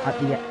race time at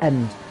the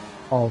end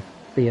of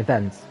the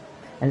event.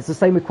 And it's the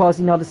same with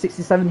Quasi Nada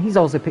 67. He's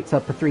also picked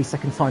up a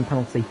 3-second time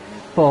penalty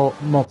for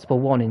multiple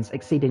warnings,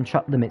 exceeding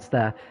track limits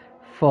there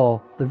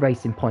for the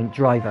Racing Point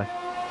driver.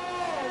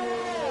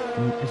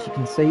 And as you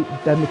can see,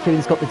 Ben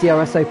McEwen's got the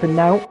DRS open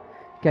now.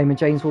 Gamer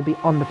James will be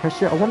under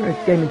pressure. I wonder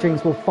if Gamer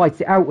James will fight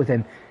it out with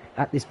him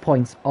at this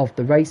point of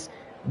the race.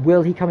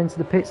 Will he come into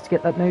the pits to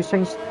get that nose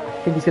changed?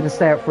 I think he's going to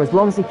stay out for as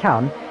long as he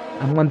can.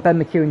 And when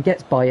Ben McEwen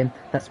gets by him,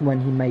 that's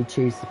when he may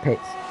choose the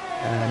pits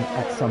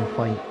at some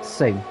point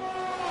soon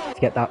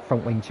to get that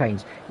front wing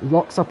changed. He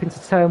locks up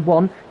into turn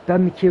 1.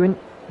 Ben McEwen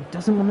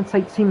doesn't want to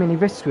take too many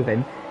risks with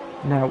him.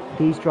 Now,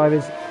 these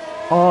drivers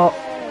are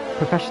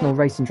professional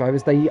racing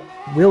drivers. They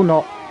will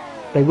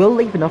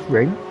leave enough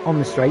room on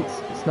the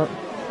straights. It's not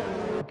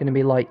going to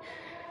be like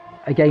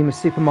a game of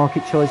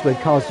supermarket choice where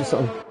cars just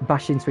sort of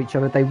bash into each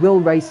other. They will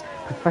race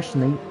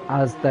professionally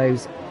as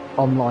those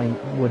online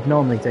would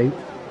normally do.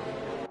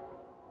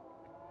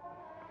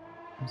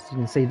 As you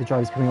can see, the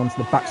drivers coming onto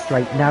the back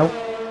straight now.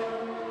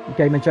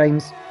 Gamer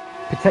James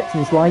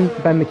protecting his line.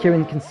 Ben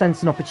McEwen can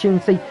sense an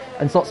opportunity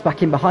and slots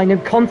back in behind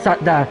him.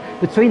 Contact there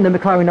between the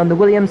McLaren and the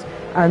Williams,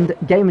 and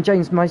Gamer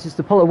James manages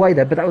to pull away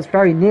there, but that was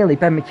very nearly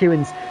Ben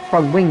McEwen's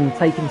front wing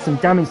taking some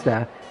damage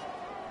there.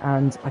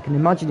 And I can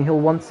imagine he'll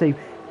want to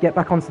get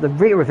back onto the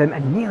rear of him,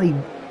 and nearly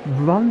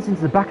runs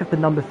into the back of the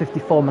number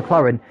 54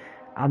 McLaren,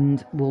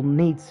 and will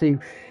need to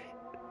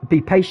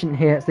be patient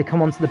here as they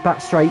come onto the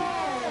back straight.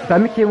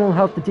 Ben McEwen will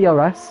have the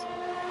DRS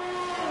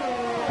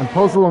and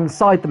pulls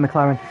alongside the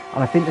McLaren,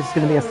 and I think this is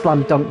going to be a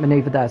slam dunk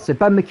manoeuvre there. So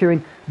Ben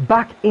McEwen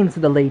back into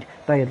the lead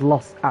they had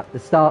lost at the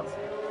start,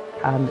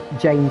 and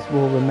James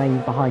will remain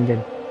behind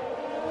him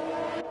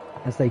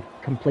as they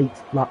complete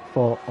lap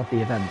 4 of the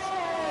event.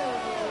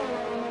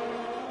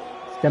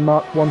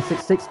 Denmark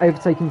 166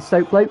 overtaking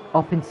Stokelo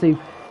up into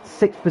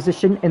 6th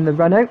position in the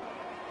Renault. You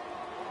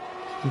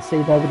can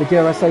see there with the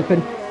DRS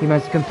open, he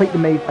managed to complete the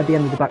move at the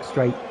end of the back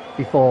straight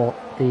before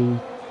the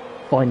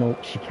final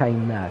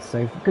chicane there.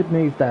 So good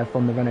move there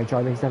from the Renault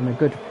driver. He's having a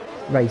good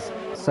race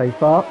so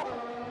far.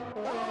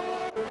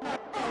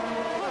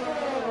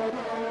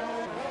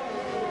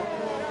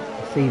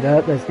 See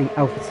there's the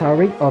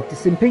AlphaTauri of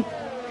Disimpi,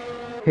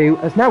 who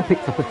has now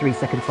picked up a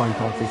 3-second time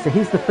penalty. So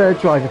he's the third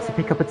driver to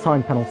pick up a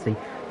time penalty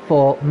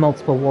for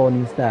multiple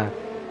warnings there.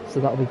 So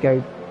that will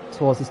go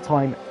towards his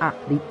time at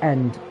the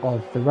end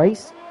of the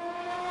race.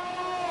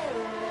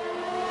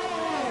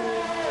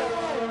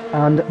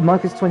 And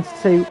Marcus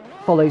 22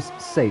 follows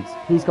suit.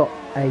 He's got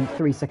a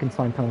 3-second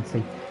time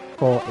penalty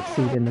for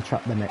exceeding the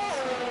track limits.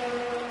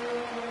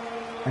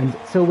 And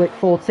Tilwick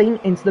 14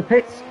 into the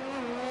pits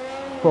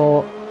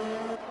for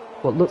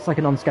what looks like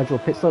an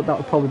unscheduled pit stop. That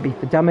will probably be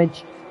for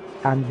damage,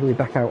 and he'll be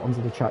back out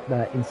onto the track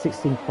there in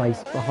 16th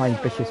place behind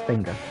Bishop's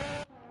Finger.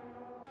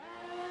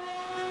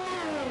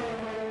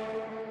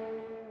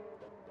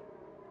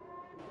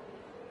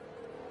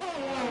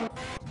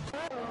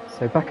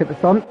 So back at the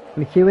front,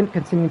 McEwen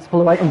continuing to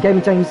pull away, and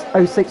Gamer James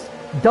 06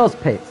 does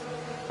pit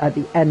at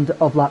the end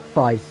of lap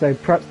 5. So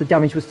perhaps the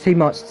damage was too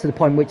much to the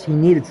point which he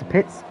needed to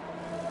pit.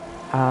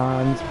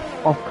 And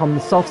off come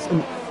the softs,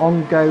 and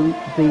on go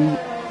the,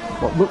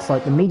 what looks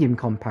like the medium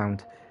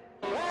compound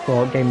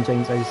for Gamer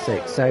James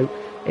 06. So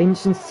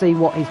interesting to see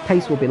what his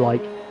pace will be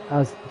like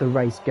as the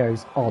race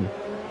goes on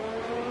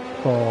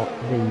for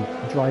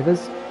the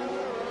drivers.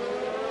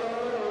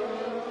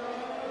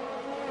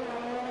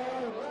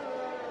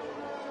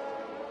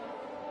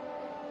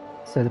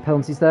 So the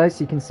penalties there, so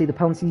you can see the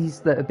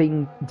penalties that are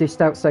being dished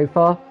out so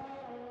far.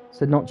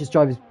 So not just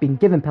drivers being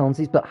given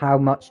penalties, but how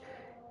much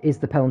is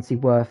the penalty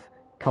worth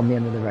come the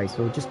end of the race.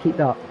 So we'll just keep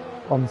that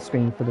on the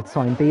screen for the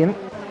time being.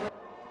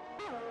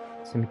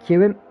 So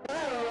McEwen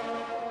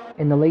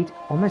in the lead,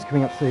 almost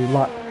coming up to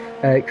lap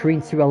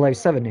Kareen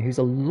 2L07, who's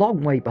a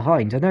long way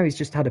behind. I know he's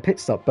just had a pit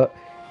stop, but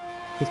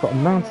he's got a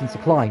mountain to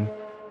climb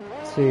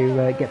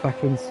to get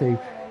back into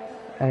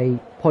a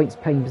points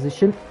paying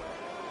position.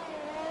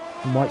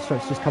 And White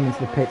Stripes just come into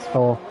the pits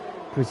for,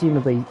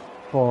 presumably,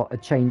 for a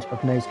change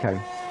of nose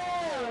cone.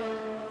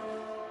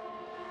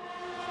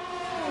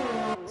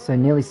 So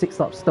nearly 6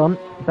 laps done.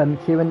 Ben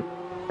McEwen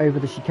over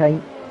the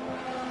chicane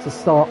to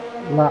start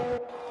lap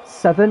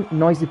 7.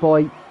 Noisy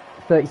Boy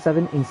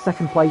 37 in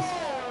 2nd place.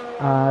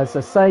 As I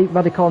say,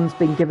 Radicon's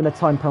been given a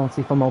time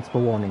penalty for multiple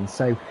warnings.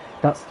 So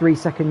that's 3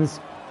 seconds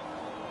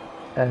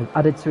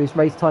added to his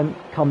race time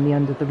come the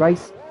end of the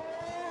race.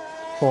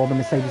 For the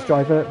Mercedes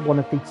driver, one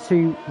of the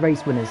 2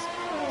 race winners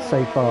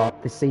so far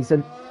this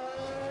season.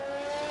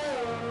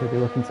 He'll be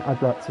looking to add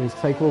that to his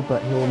total,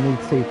 but he'll need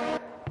to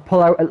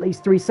pull out at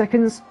least 3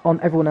 seconds on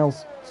everyone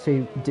else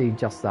to do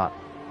just that.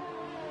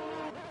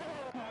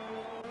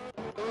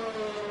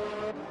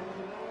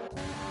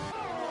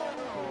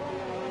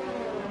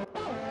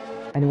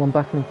 Anyone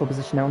battling for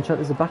position now on track?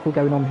 There's a battle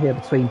going on here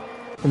between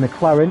the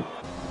McLaren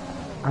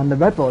and the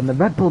Red Bull, and the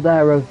Red Bull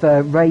there of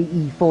Ray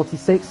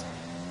E46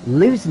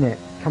 losing it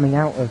coming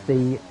out of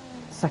the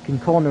 2nd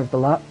corner of the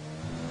lap.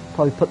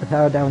 Probably put the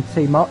power down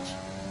too much.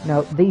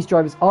 Now these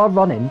drivers are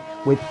running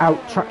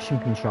without traction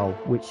control,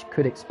 which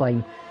could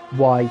explain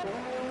why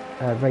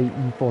Ray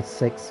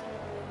E46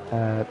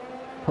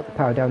 put the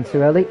power down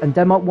too early. And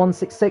Denmark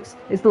 166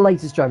 is the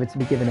latest driver to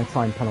be given a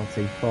time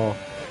penalty for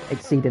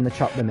exceeding the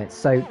track limits,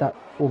 so that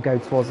will go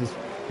towards his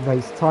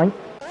race time.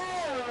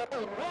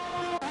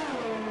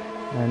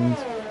 And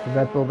the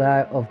Red Bull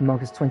there of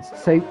Marcus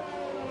 22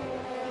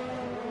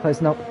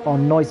 closing up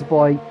on Noisy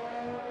Boy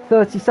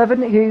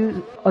 37,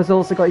 who has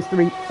also got his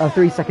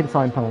 3-second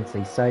time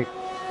penalty. So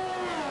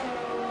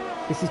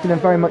this is going to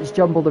very much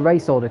jumble the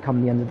race order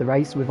come the end of the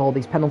race with all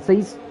these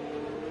penalties.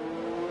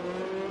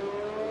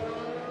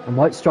 And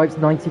White Stripes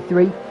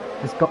 93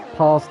 has got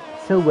past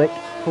Tilwick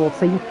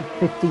 14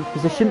 for 15th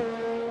position.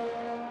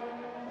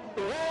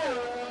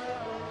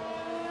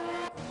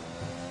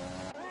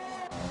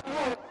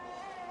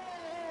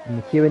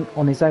 And McEwen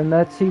on his own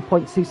there,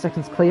 2.2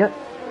 seconds clear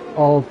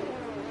of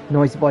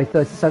Noisy Boy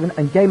 37,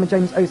 and Gamer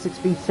James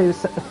 06V2 has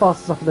set the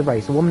fastest off of the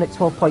race, a 1 minute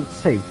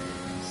 12.2.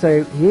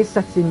 So he is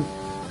setting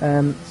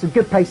some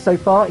good pace so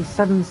far. He's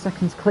 7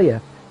 seconds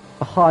clear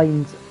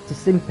behind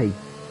Disimpi,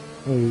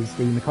 is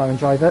the McLaren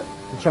driver,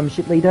 the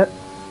championship leader.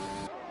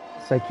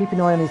 So keep an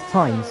eye on his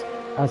times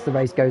as the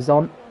race goes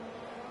on,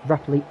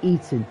 rapidly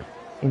eating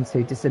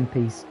into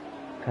Disimpi's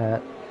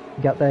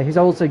gap there. He's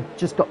also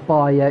just got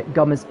by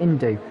Gomez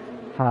Indu,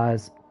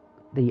 has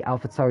the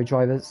AlphaTauri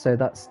driver, so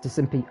that's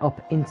Disimpi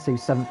up into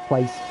 7th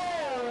place.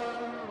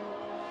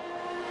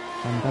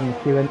 And Dan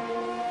McEwen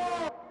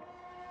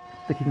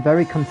looking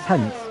very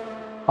content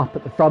up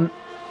at the front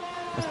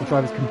as the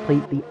drivers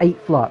complete the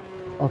 8th lap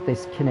of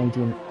this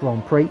Canadian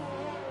Grand Prix.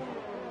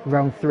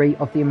 Round 3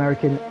 of the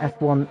American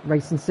F1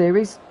 Racing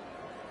Series.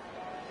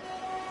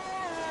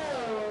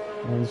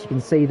 And as you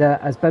can see there,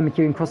 as Ben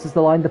McEwen crosses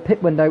the line, the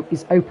pit window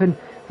is open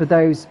for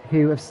those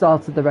who have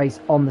started the race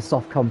on the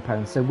soft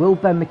compound. So will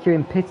Ben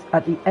McEwen pit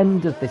at the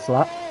end of this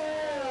lap?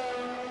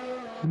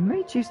 You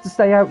may choose to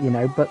stay out,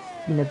 but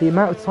the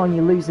amount of time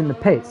you lose in the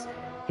pits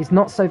is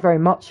not so very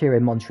much here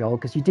in Montreal,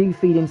 because you do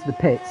feed into the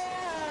pits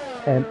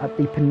at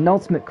the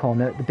penultimate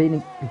corner at the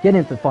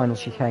beginning of the final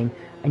chicane,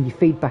 and you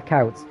feed back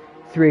out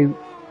through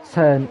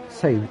turn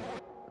 2.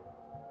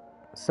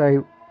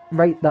 So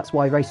that's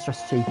why race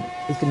strategy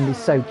is going to be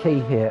so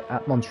key here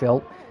at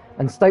Montreal.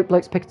 And Stoke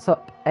Bloke's picked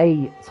up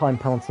a time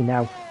penalty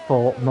now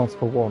for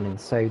multiple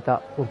warnings, so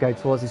that will go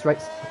towards his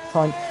race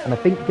time. And I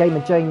think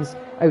Gamer James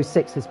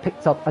 06 has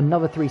picked up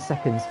another 3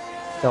 seconds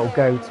that will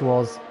go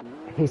towards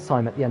his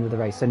time at the end of the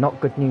race. So not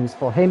good news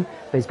for him,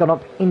 but he's gone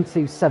up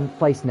into 7th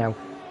place now,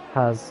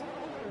 has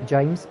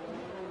James.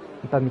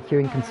 Ben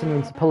McEwen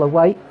continuing to pull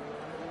away.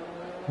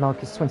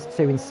 Marcus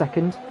 22 in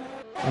 2nd,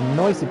 and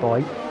Noisy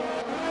Boy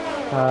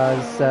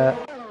has,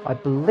 I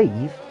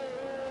believe,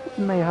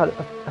 he may have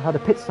had a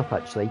pit stop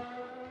actually.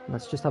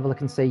 Let's just have a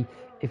look and see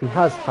if he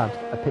has had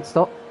a pit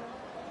stop.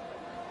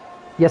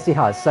 Yes, he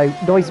has. So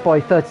Noisy Boy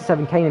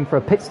 37 came in for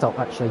a pit stop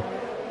actually,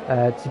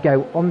 to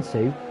go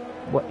onto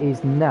what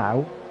is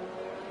now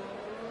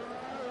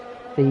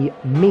the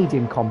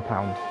medium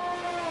compound.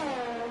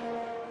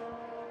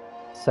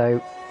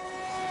 So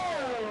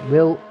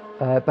will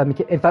Ben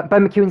McEwen, in fact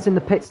Ben McEwen's in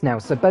the pits now,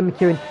 so Ben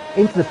McEwen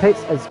into the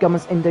pits as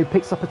Gummers Indo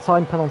picks up a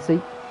time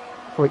penalty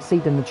for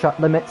exceeding the track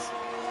limits,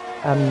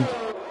 and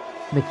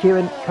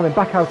McEwen coming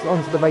back out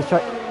onto the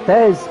racetrack.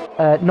 There's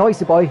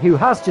Noisy Boy, who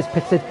has just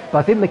pitted, but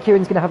I think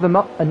McEwen's going to have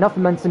enough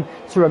momentum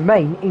to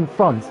remain in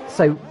front,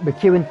 so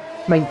McEwen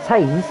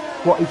maintains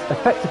what is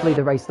effectively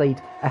the race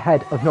lead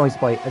ahead of Noisy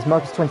Boy, as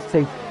Marcus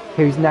 22,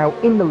 who's now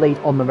in the lead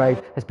on the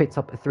road, has picked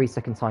up a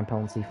 3-second time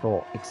penalty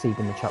for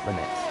exceeding the track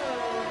limits.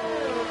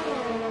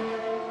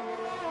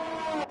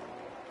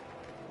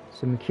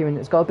 So McEwen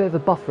has got a bit of a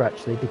buffer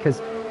actually, because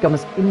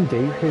Gummers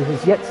Indu, who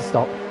has yet to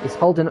stop, is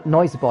holding up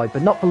Noisy Boy,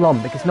 but not for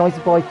long, because Noisy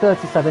Boy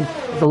 37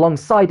 is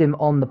alongside him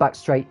on the back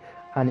straight,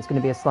 and it's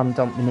going to be a slam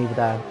dunk manoeuvre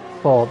there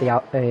for the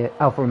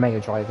Alfa Romeo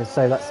drivers.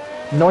 So that's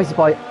Noisy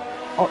Boy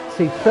up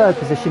to 3rd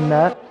position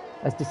there,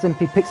 as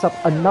DeSimpi picks up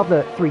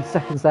another 3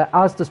 seconds there,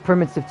 as does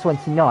Primitive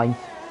 29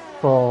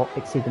 for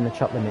exceeding the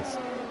track limits.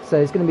 So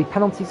there's going to be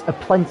penalties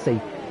aplenty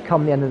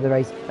come the end of the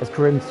race, as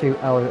Karim 2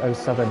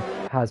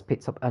 L07 has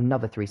picked up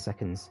another 3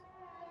 seconds.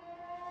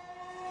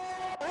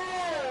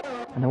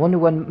 And I wonder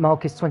when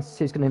Marcus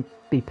 22 is going to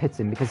be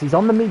pitting, because he's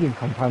on the medium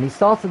compound. He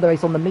started the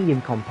race on the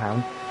medium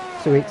compound,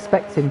 so we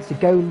expect him to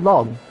go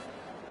long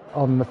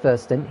on the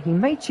first stint. He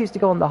may choose to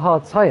go on the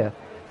hard tyre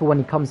for when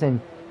he comes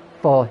in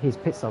for his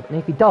pit stop, and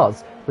if he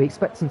does, we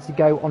expect him to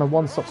go on a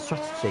one-stop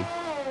strategy.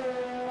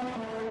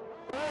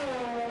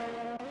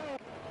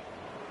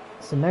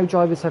 So no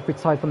drivers have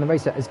retired from the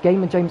race yet, as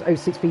Gamer James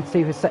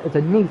 06V2 has set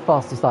a new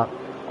fastest lap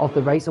of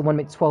the race, a 1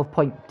 minute 12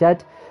 point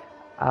dead,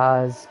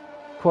 as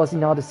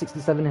Quasinada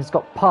 67 has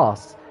got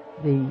past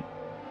the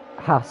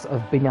Haas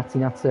of Binati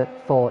Nata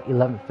for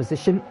 11th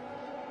position.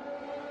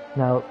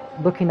 Now,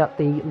 looking at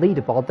the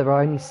leaderboard, there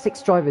are only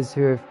 6 drivers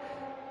who have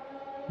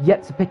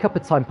yet to pick up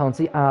a time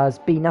penalty, as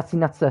Binati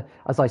Nata,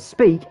 as I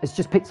speak, has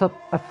just picked up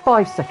a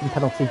 5-second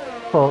penalty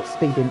for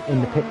speeding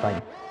in the pit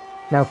lane.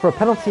 Now, for a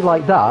penalty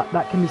like that,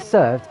 that can be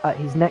served at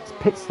his next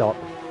pit stop,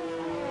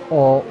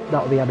 or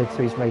that will be added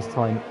to his race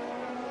time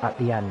at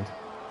the end.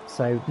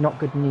 So, not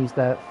good news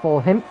there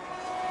for him.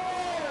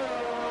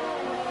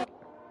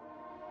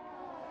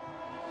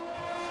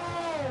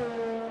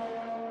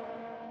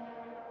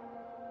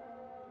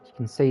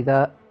 You can see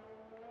there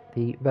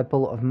the Red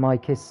Bull of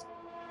Marcus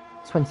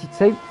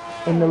 22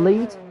 in the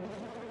lead,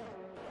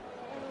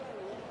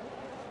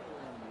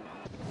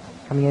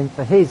 coming in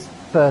for his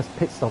first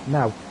pit stop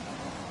now.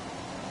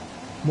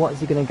 What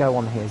is he going to go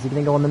on here? Is he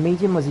going to go on the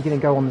medium, or is he going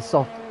to go on the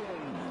soft?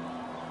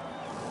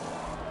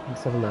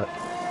 Let's have a look.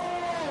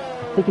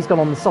 I think he's gone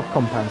on the soft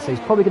compound, so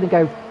he's probably going to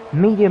go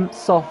medium,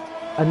 soft,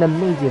 and then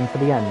medium for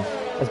the end,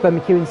 as Ben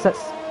McEwen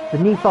sets the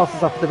new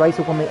fastest after the race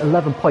of 1 minute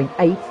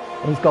 11.8,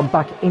 and he's gone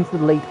back into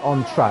the lead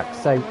on track.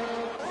 So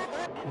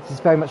this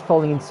is very much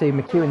falling into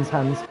McEwen's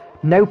hands.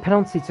 No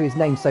penalty to his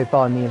name so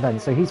far in the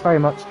event, so he's very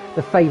much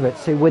the favourite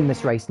to win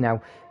this race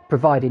now,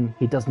 providing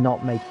he does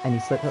not make any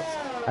slip-ups,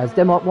 as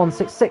Denmark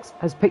 166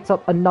 has picked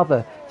up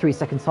another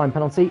 3-second time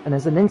penalty, and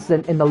there's an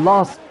incident in the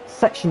last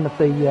section of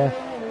the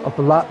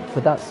lap,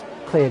 but that's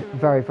cleared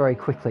very, very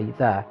quickly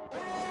there.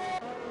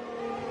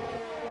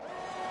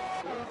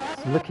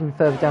 So looking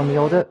further down the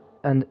order,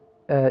 and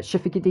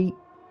Shifigidi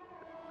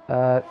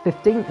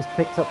 15 has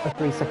picked up a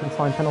 3-second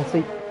time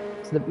penalty,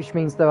 so which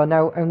means there are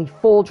now only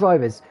 4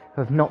 drivers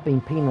who have not been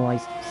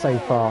penalised so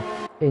far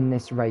in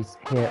this race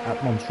here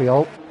at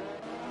Montreal.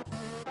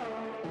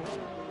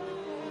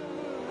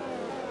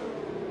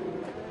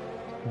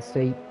 You can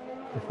see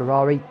the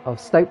Ferrari of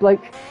Stoke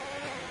Bloke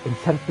in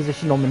 10th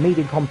position on the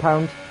medium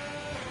compound.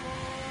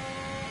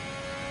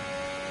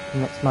 The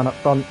next man up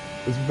front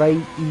is Ray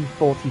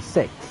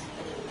E46.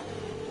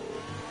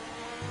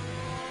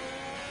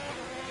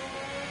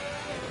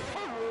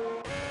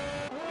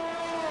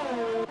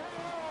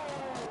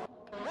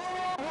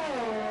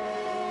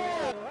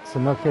 So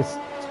Milkis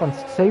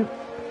 22,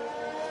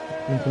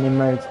 making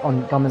inroads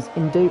on Gomez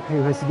Indu,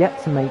 who has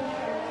yet to make...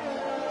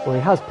 Well,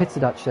 he has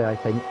pitted actually, I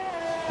think,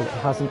 but it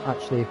hasn't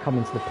actually come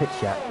into the pitch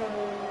yet.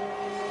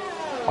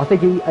 I don't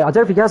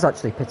think he has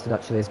actually pitted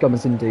actually, as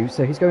Gomez Indu,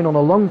 so he's going on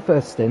a long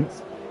first stint,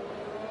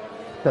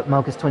 but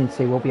Milkis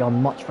 22 will be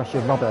on much fresher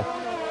rubber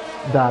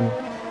than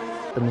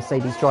the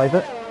Mercedes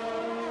driver.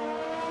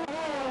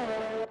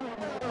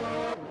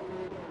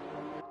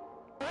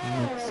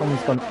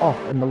 Someone's gone off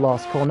in the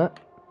last corner.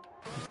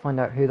 Let's find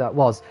out who that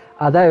was.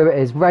 There it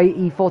is. Ray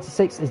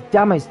E46 has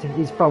damaged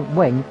his front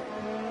wing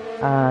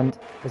and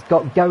has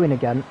got going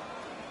again.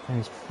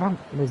 And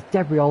there's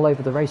debris all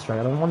over the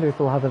racetrack. I wonder if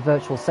he'll have a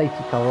virtual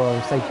safety car or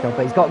a safety car,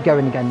 but he's got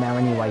going again now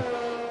anyway.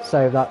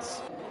 So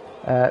that's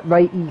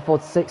Ray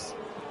E46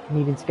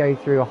 needing to go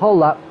through a whole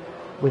lap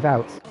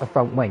without a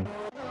front wing.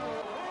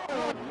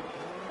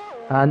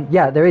 And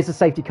yeah, there is a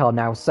safety car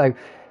now, so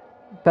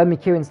Ben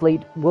McEwen's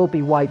lead will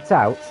be wiped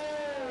out.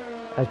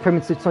 As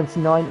Primitive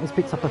 29 has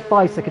picked up a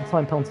 5-second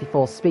time penalty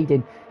for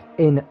speeding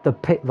in the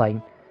pit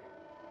lane.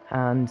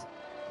 And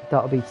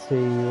that'll be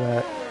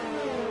to...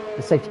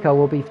 the safety car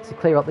will be to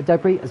clear up the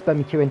debris as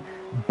Ben McEwen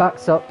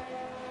backs up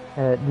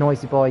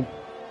Noisy Boy.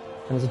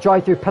 And there's a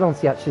drive-through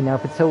penalty actually now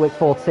for Tilwick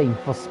 14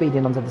 for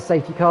speeding under the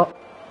safety car.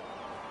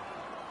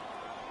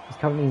 He's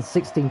currently in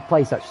 16th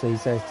place actually,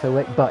 says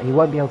Tilwick, but he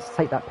won't be able to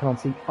take that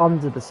penalty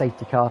under the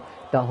safety car.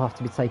 That'll have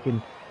to be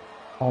taken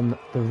on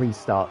the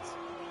restart.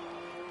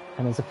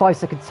 And there's a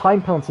 5-second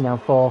time penalty now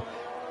for...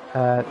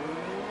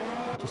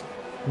 just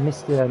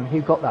missed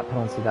who got that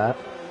penalty there.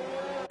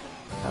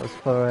 That was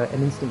for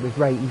an incident with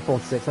Ray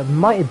E46. That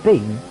might have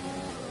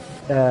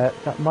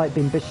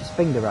been Bishop's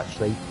finger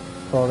actually,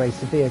 for a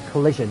severe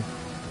collision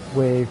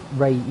with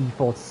Ray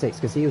E46,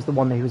 because he was the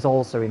one who was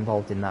also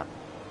involved in that.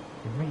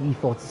 And Ray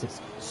E46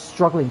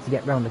 struggling to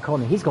get round the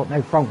corner. He's got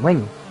no front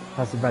wing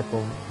as the Red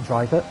Bull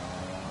driver.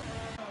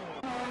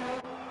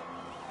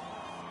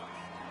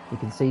 You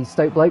can see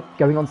Stoke Bloke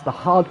going onto the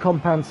hard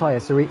compound tyre,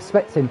 so we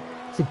expect him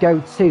to go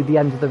to the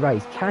end of the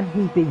race. Can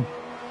he be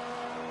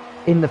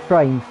in the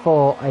frame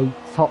for a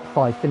top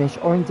 5 finish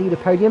or indeed a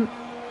podium?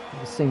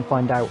 We'll soon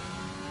find out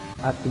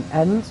at the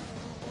end.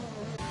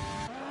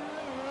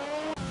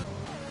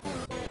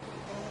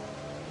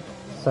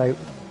 So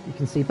you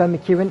can see Ben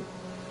McEwen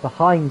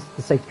behind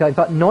the safety car. In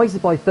fact, Noisy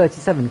Boy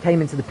 37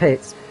 came into the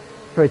pits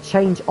for a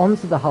change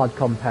onto the hard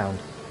compound.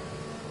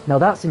 Now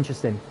that's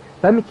interesting.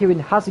 Ben McEwen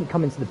hasn't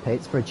come into the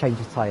pits for a change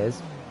of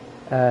tyres.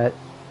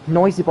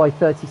 Noisy Boy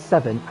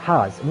 37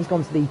 has, and he's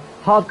gone to the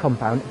hard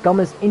compound.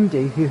 Gomez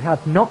Indu, who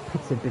had not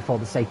pitted before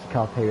the safety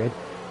car period,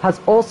 has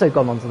also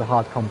gone onto the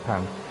hard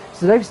compound.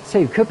 So those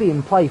two could be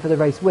in play for the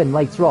race win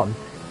later on,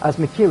 as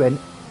McEwen,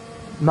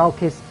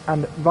 Malkis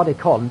and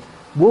Radikon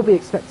will be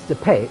expected to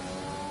pit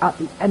at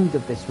the end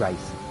of this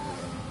race.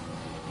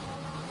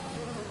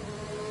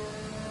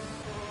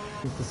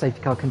 As the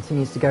safety car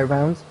continues to go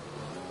round,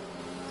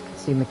 you can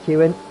see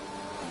McEwen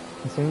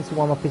continuing to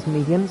warm up his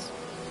mediums.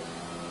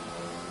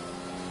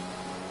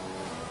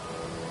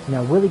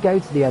 Now, will he go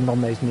to the end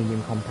on those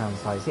medium compound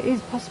tyres? It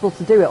is possible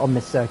to do it on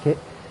this circuit,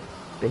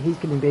 but he's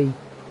going to be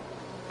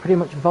pretty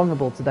much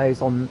vulnerable to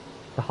those on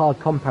the hard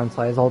compound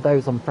tyres or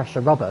those on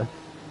fresher rubber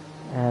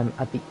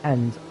at the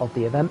end of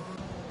the event.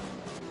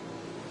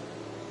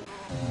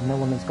 No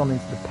one has gone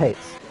into the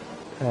pits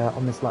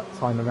on this lap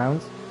time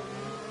around.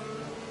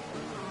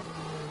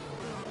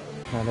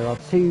 Now, there are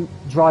two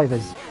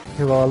drivers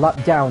who are a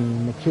lap down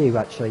in the queue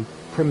actually,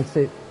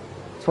 Primitive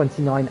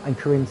 29 and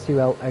Karim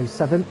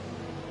 2L07.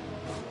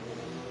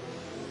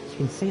 You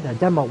can see there,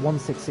 Denmark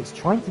 166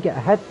 trying to get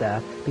ahead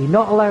there, but you're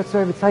not allowed to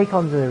overtake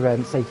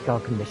under safety car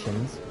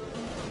conditions.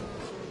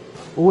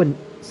 Oh, and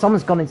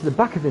someone's gone into the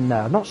back of him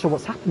there. I'm not sure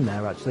what's happened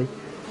there actually.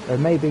 There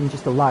may have been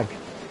just a lag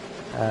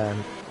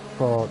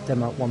for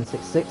Denmark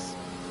 166.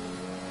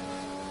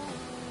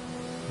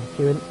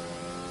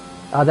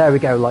 McEwen. There we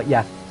go,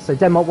 yeah. So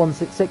Denmark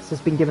 166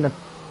 has been given a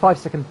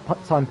 5-second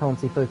time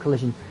penalty for a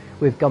collision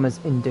with Gomez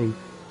Indu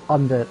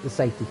under the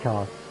safety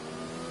car.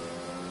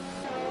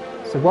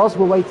 So whilst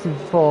we're waiting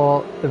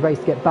for the race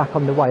to get back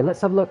underway, let's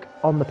have a look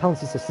on the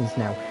penalty systems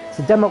now.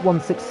 So Denmark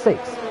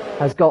 166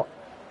 has got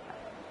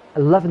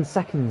 11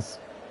 seconds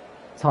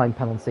time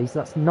penalty, so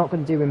that's not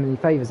going to do him any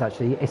favours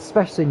actually,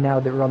 especially now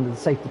that we're under the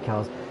safety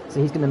cars.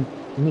 So he's going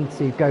to need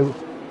to go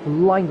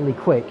blindly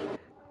quick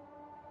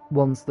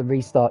once the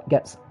restart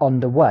gets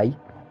underway.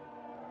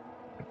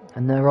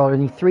 And there are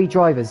only 3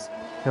 drivers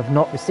who have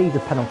not received a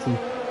penalty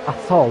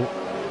at all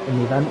in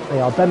the event.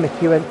 They are Ben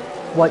McEwen,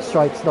 White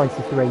Stripes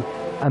 93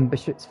 and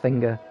Bishop's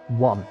Finger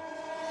 1.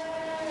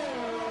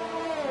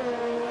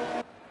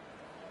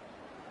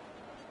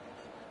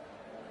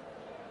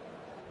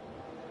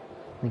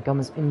 And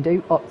Gomez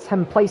Indu up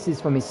 10 places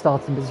from his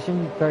starting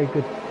position, very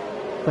good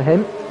for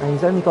him, and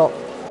he's only got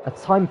a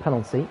time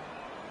penalty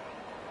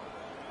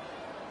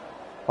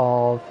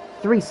of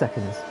 3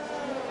 seconds.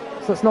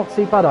 So that's not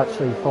too bad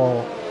actually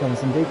for Gomez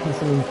Indu,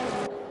 considering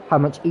how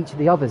much each of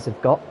the others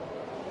have got.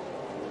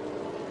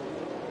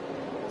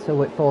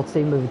 Tilwick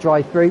 14 with a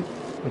drive-through,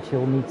 which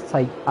he'll need to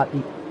take at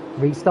the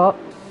restart.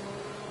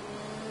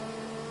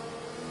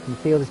 The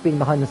field has been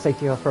behind the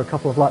safety car for a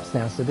couple of laps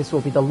now, so this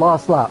will be the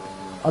last lap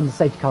under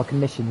safety car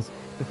conditions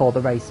before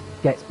the race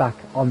gets back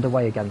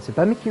underway again. So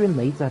Ben McEwen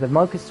leads ahead of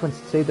Marcus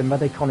 22, then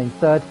Radicon in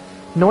third,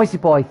 Noisy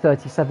Boy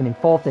 37 in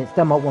fourth, then it's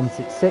Denmark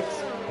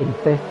 166 in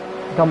fifth,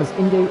 Gummers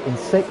Indu in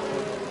sixth,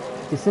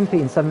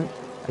 Disimpi in seventh,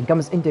 and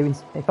Gummers Indu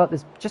in fact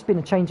there's just been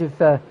a change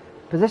of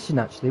position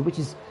actually, which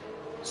is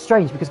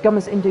strange because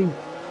Gummers Indu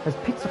has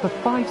picked up a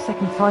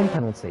 5-second time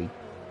penalty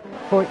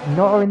for it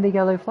not in the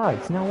yellow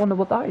flags. Now I wonder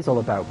what that is all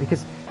about,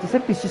 because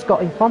Disimpi's just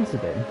got in front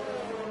of him.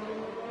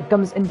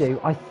 Gummers Indu,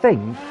 I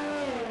think,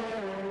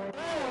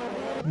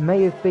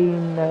 may have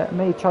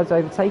tried to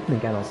overtake him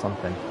again or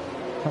something.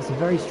 That's a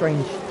very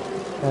strange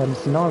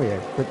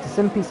scenario. But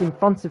Disimpi's in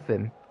front of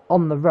him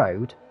on the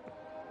road.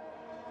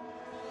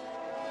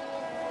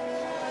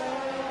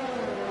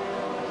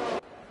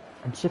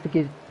 And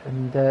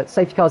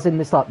safety car's in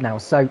this lap now,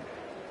 so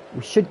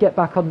we should get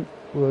back on.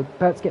 We're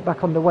about to get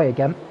back underway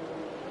again.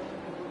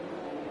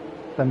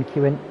 Ben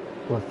McEwen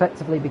will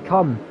effectively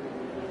become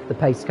the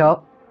pace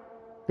car,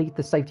 lead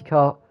the safety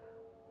car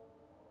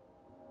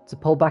to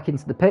pull back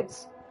into the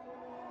pits.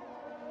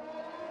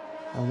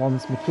 And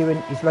once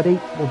McEwen is ready,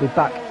 we'll be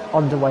back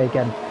underway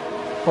again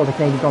for the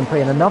Canadian Grand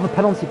Prix. And another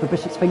penalty for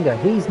Bishop's Finger.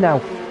 He's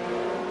now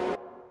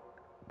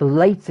the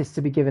latest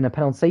to be given a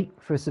penalty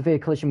for a severe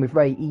collision with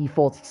Ray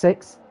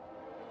E46.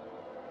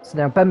 So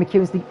now Ben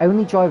McEwen's the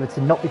only driver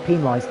to not be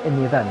penalised in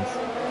the event.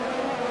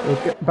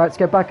 We're about to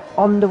go back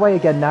underway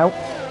again now.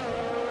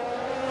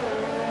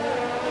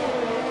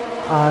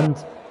 And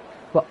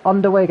we're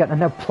underway again. And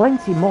now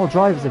plenty more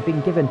drivers have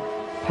been given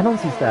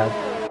penalties there.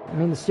 I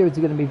mean, the stewards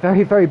are going to be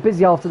very, very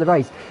busy after the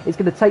race. It's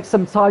going to take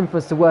some time for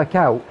us to work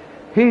out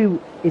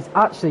who is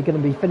actually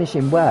going to be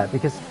finishing where.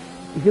 Because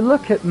if you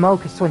look at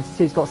Malkus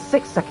 22, he's got a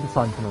 6-second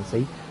time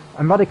penalty.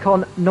 And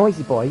Radicon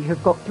Noisy Boy, who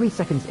have got 3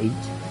 seconds each.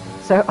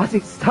 So as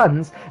it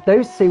stands,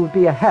 those two would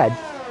be ahead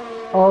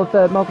of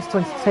Malkus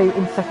 22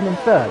 in second and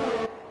third.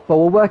 But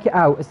we'll work it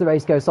out as the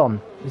race goes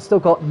on. We've still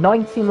got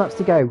 19 laps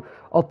to go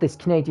of this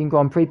Canadian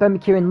Grand Prix. Ben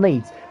McEwen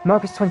leads,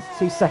 Marcus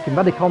 22 second,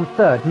 Radicon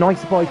third,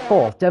 Noisy Boy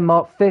fourth,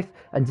 Denmark fifth,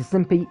 and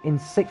Disimpi in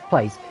sixth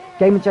place.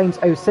 Gamer James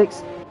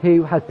 06,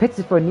 who had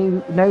pitted for a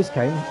new nose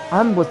cone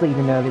and was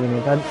leading earlier in the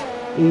event,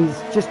 he's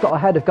just got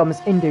ahead of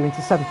Gummers Indu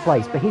into seventh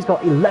place, but he's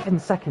got 11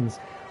 seconds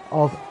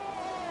of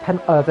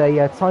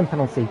a time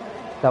penalty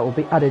that will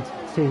be added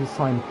to his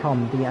time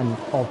come the end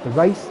of the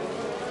race.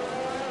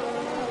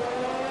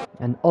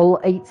 And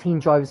all 18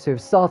 drivers who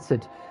have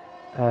started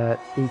the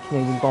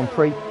Canadian Grand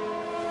Prix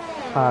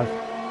have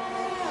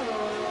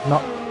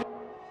not.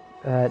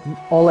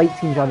 All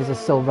 18 drivers are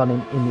still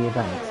running in the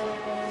event.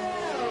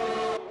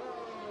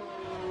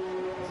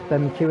 So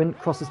Ben McEwen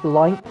crosses the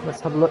line.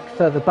 Let's have a look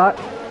further back.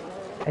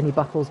 Any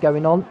battles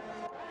going on?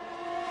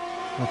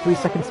 A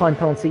 3-second time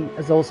penalty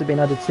has also been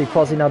added to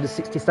Quasinada's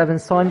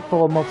 67's time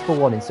for multiple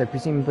warnings, so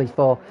presumably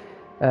for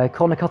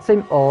corner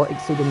cutting or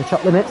exceeding the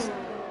track limits.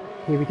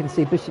 Here we can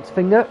see Bishop's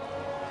Finger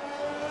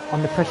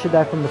under pressure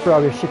there from the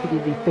Ferrari of Shippy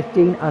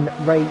DD15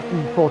 and Ray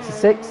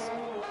E46.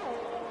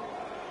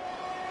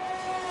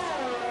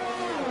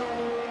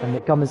 And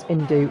that Gummers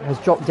Indu has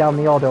dropped down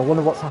the order. I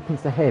wonder what's happened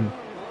to him.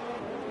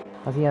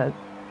 Has he? I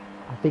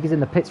think he's in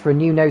the pits for a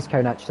new nose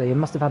cone actually. He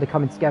must have had a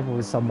coming together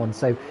with someone,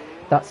 so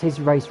that's his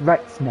race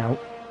wrecked now.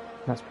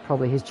 That's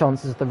probably his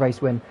chances of the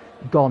race win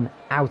gone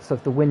out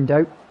of the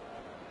window.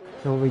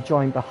 He'll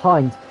rejoin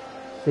behind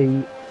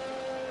the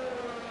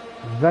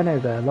Renault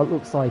there. That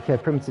looks like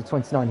Primitive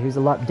 29, who's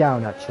a lap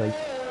down actually.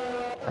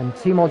 And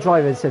 2 more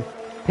drivers have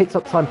picked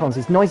up time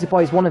penalties. Noisy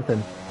Boy is one of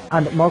them.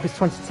 And Marcus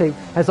 22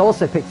 has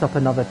also picked up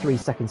another 3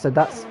 seconds. So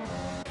that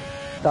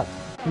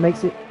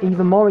makes it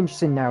even more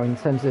interesting now in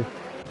terms of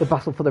the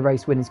battle for the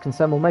race win is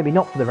concerned. Well, maybe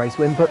not for the race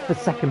win, but for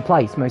second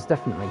place, most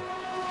definitely.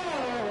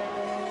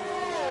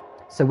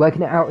 So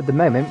working it out at the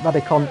moment,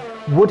 Radicon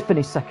would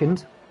finish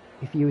second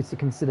if you were to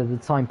consider the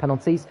time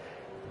penalties.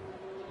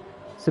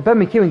 So Ben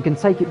McEwen can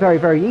take it very,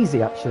 very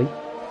easy, actually.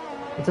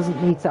 He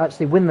doesn't need to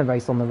actually win the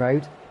race on the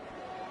road.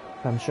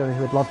 I'm sure he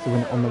would love to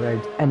win it on the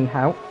road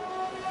anyhow.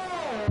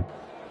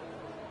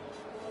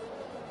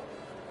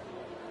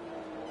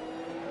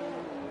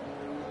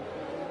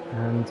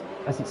 And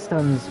as it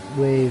stands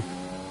with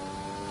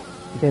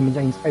Gamer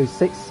James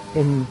 06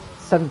 in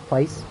 7th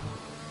place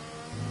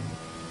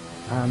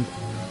and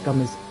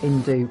Gummers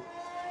Indu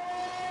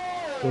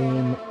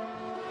in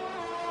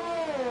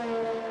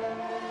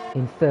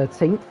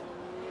 13th.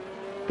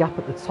 Gap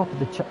at the top of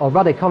the or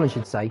Radicon I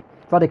should say.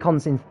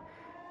 Radicon's in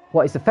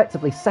what is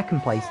effectively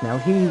 2nd place now.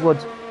 He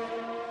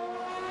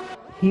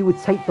would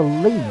take the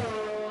lead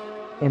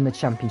in the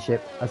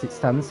championship as it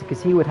stands,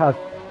 because he would have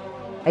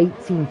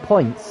 18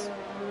 points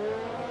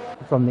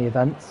from the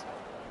event,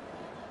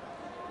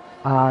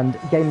 and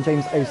Game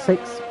James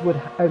 06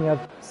 would only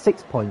have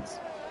 6 points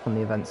from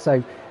the event.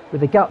 So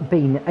with the gap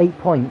being 8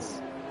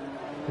 points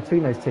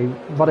between those two,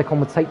 Radicon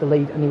would take the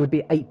lead and he would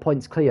be 8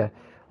 points clear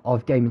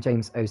of Game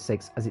James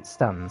 06 as it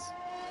stands.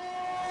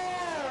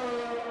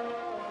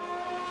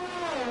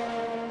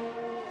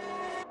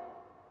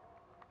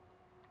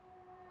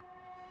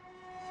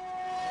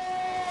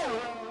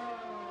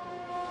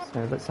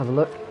 So let's have a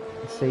look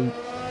and see.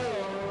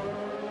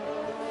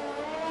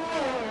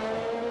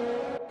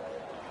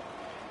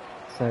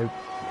 So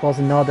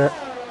Quasinada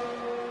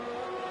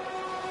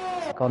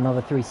has got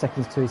another 3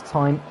 seconds to his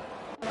time.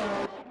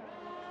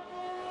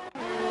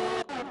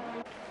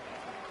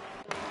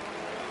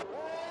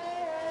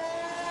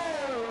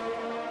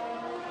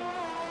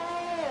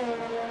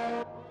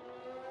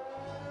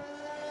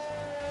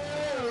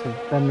 So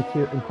Ben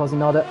McEwen and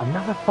Quasinada,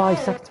 another 5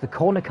 seconds for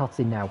corner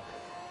cutting now.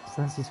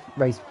 So that's his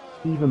race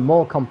even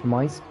more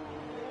compromised.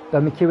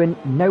 Ben McEwen,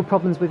 no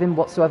problems with him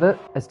whatsoever,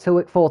 as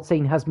Tilwick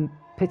 14 has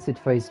pitted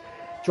for his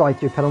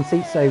drive-through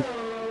penalty, so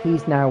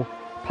he's now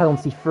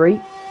penalty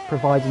free,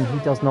 providing he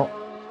does not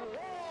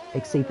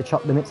exceed the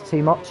truck limits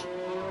too much,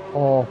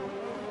 or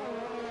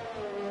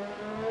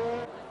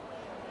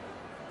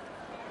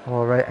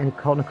any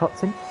corner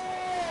cutting.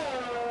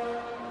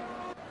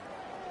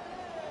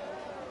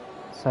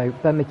 So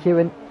Ben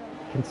McEwen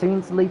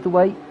continuing to lead the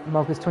way.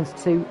 Marcus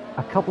 22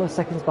 a couple of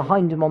seconds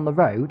behind him on the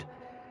road,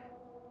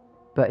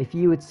 but if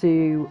you were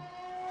to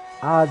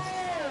add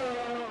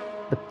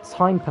the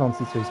time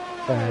penalty to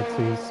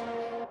his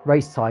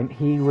race time,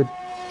 he would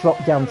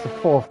drop down to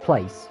 4th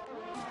place.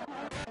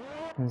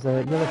 There's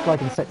a yellow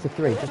flag in sector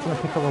 3. Just want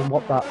to pick up on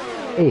what that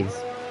is,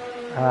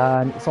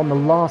 and it's on the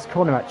last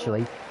corner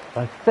actually.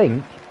 I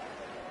think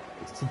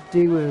it's to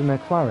do with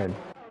McLaren.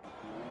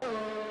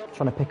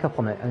 Trying to pick up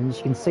on it, and as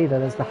you can see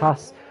there's the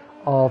Haas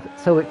of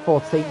Tilwick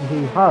 14,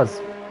 who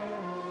has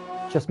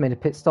just made a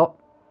pit stop,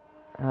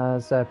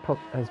 has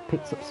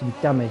picked up some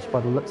damage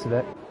by the looks of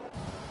it,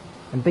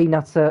 and B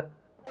Natter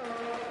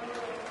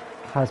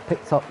has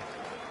picked up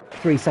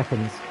 3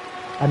 seconds,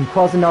 and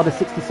Quasinada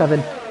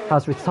 67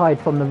 has retired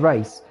from the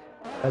race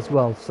as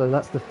well. So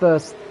that's the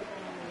first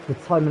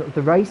retirement of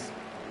the race.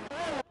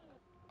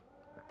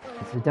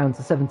 So down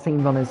to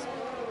 17 runners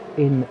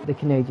in the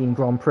Canadian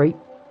Grand Prix.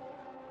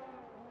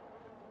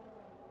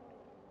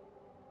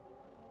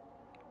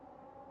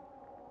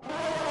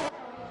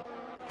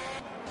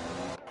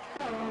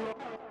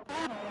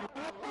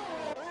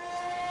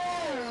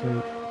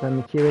 So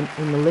Ben McEwen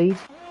in the lead.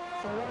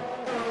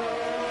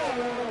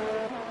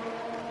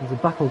 There's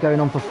a battle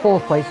going on for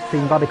 4th place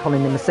between Radicon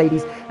in the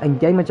Mercedes and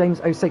Gamer James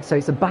 06. So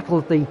it's a battle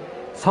of the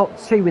top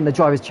 2 in the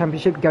Drivers'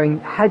 Championship, going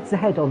head to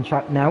head on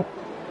track now.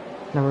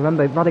 Now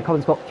remember,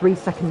 Radicon's got 3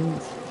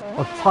 seconds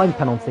of time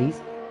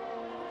penalties.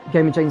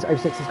 Gamer James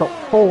 06 has got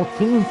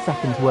 14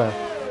 seconds worth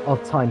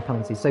of time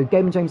penalties. So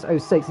Gamer James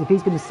 06, if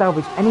he's going to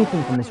salvage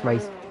anything from this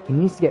race, he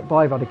needs to get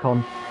by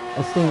Radicon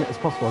as soon as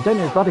possible. I don't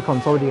know if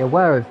Radicon's already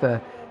aware of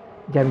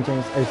Gamer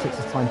James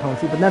 06's time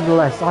penalty, but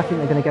nevertheless, I think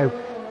they're going to go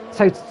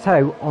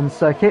toe-to-toe on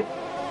circuit.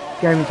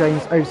 Gamer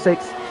James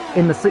 06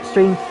 in the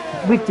slipstream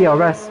with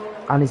DRS,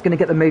 and he's going to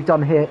get the move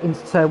done here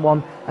into turn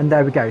 1, and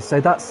there we go. So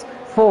that's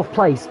 4th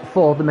place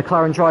for the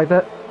McLaren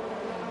driver,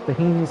 but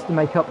he needs to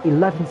make up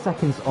 11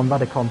 seconds on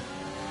Radicon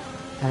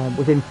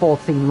within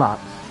 14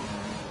 laps.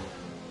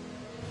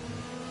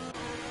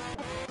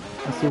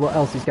 Let's see what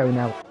else is going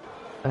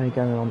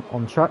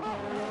on track.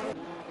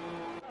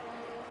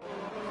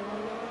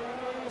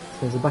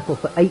 So there's a battle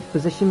for 8th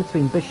position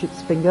between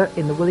Bishop's Finger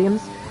in the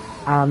Williams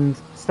and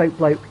Stoke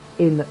Bloke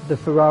in the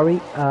Ferrari,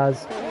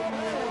 as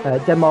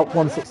Denmark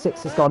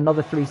 166 has got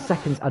another 3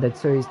 seconds added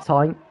to his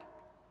time.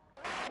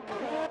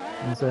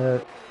 There's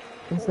an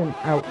incident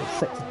out of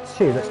sector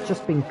 2 that's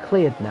just been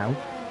cleared now.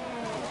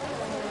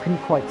 Couldn't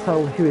quite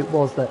tell who it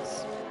was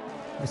that's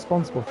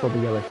responsible for the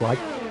yellow flag.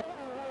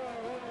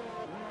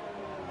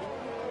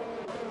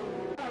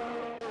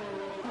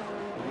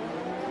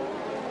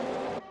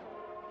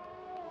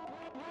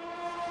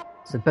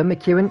 So Ben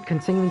McEwen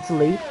continuing to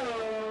lead,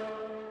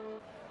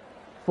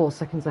 4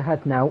 seconds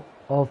ahead now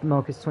of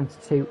Marcus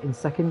 22 in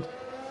second,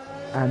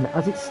 and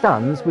as it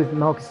stands with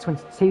Marcus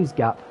 22's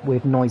gap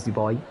with Noisy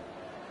Boy,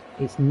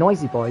 it's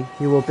Noisy Boy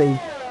who will be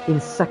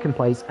in 2nd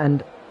place,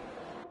 and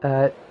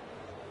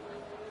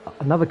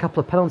another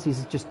couple of penalties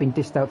has just been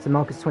dished out to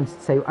Marcus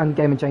 22 and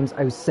Gamer James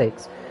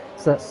 06,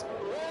 so that's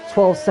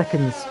 12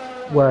 seconds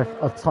worth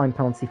of time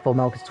penalty for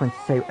Marcus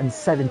 22 and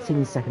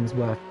 17 seconds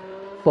worth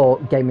for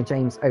Gamer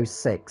James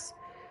 06.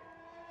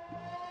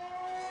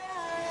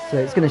 So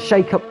it's going to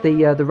shake up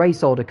the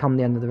race order come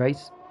the end of the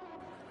race.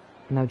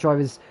 Now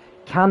drivers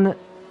can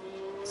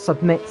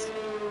submit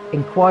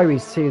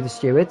inquiries to the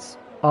stewards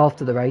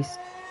after the race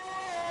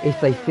if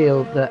they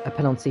feel that a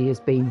penalty has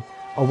been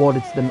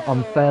awarded to them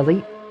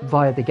unfairly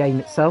via the game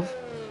itself.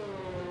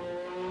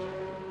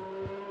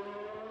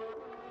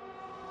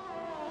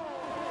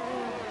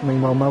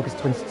 Meanwhile, Marcus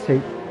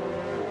 22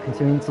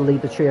 continuing to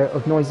lead the trio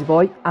of Noisy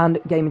Boy and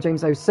Gamer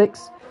James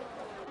 06.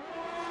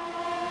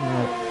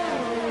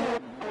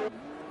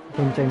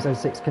 Gamer James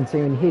 06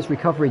 continuing his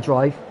recovery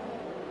drive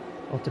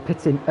after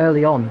pitting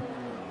early on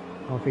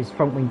after his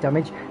front wing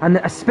damage. And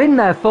a spin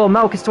there for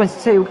Marcus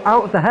 22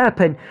 out of the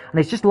hairpin, and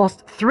he's just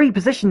lost 3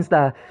 positions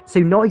there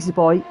to Noisy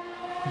Boy,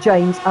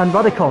 James and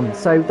Radicon.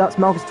 So that's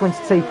Marcus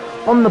 22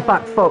 on the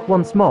back foot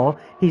once more.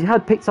 He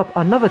had picked up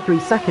another 3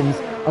 seconds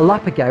a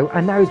lap ago,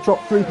 and now he's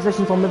dropped 3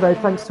 positions on the road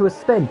thanks to a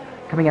spin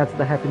coming out of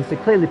the hairpin. So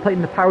clearly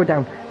putting the power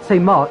down too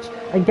much,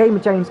 and Gamer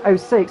James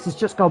 06 has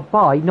just gone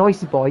by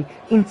Noisy Boy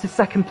into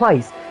second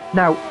place.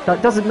 Now,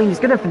 that doesn't mean he's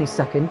going to finish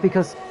second,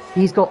 because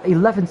he's got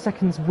 11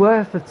 seconds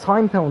worth of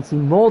time penalty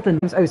more than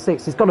James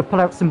 06. He's got to put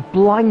out some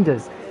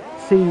blinders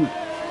to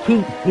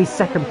keep his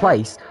second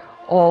place,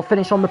 or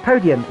finish on the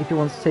podium if he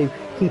wants to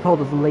keep hold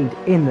of the lead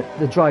in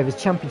the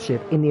Drivers'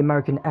 Championship in the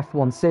American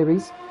F1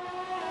 Series.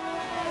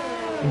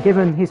 And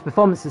given his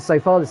performances so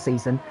far this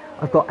season,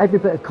 I've got every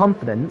bit of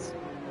confidence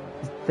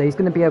that he's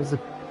going to be able to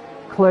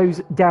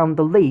close down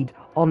the lead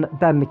on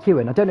Ben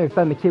McEwen. I don't know if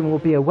Ben McEwen will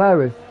be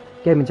aware of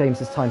Gamer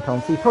James's time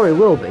penalty. He probably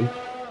will be.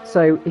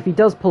 So if he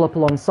does pull up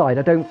alongside,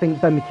 I don't think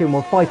Ben McEwen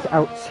will fight it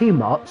out too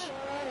much.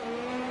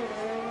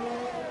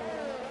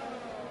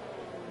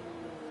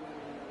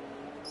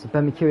 So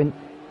Ben McEwen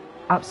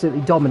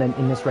absolutely dominant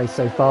in this race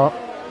so far.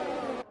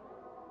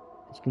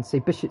 As you can see,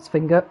 Bishop's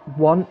Finger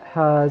 1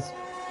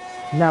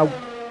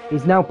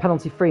 is now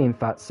penalty free, in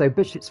fact. So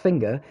Bishop's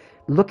Finger,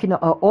 looking at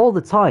all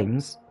the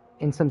times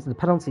in terms of the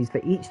penalties for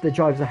each of the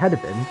drivers ahead of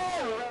him,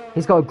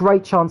 he's got a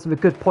great chance of a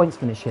good points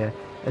finish here,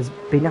 as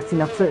Binati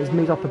Nata has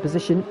moved up a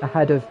position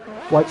ahead of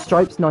White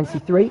Stripes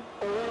 93.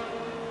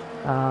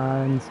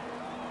 And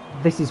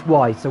this is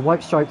why. So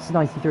White Stripes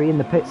 93 in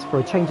the pits for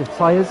a change of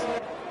tyres,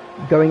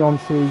 going on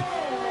to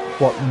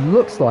what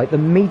looks like the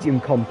medium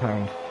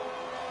compound.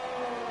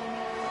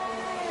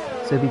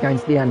 So he'll be going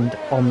to the end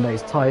on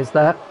those tyres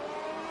there.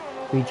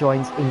 He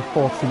joins in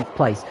 14th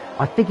place.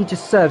 I think he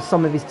just served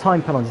some of his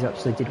time penalties,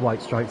 actually, did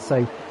White Stripes,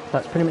 so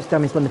that's pretty much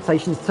down his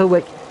limitations.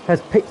 Tilwick has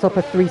picked up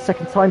a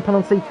 3-second time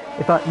penalty.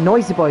 In fact,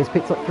 Noisy Boy has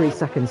picked up 3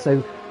 seconds,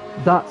 so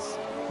that's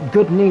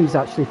good news,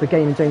 actually, for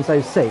Gamer James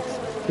 06,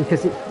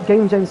 because if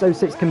Gamer James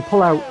 06 can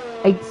pull out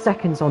 8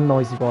 seconds on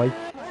Noisy Boy,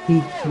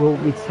 he will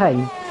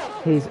retain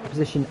his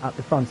position at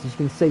the front. As you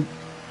can see,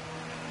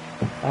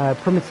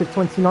 Primitive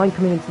 29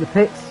 coming into the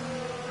pits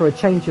for a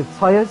change of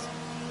tyres.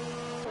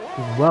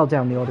 He's well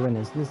down the order in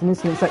this. There's an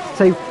incident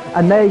sector 2,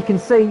 and there you can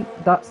see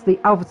that's the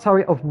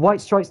AlphaTauri of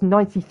White Stripes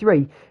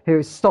 93 who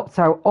has stopped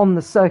out on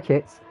the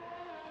circuit.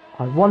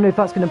 I wonder if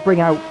that's going to bring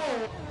out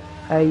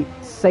a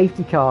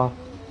safety car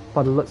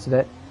by the looks of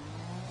it.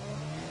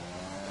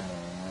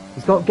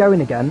 He's got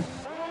going again.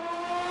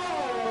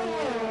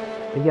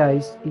 But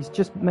yeah, he's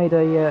just made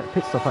a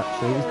pit stop,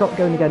 actually. He's got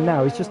going again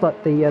now. He's just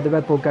let the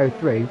Red Bull go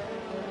through.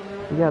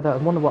 But yeah, I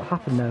wonder what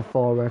happened there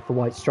for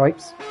White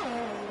Stripes.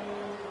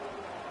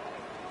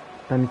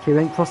 Ben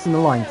McEwen crossing the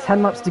line.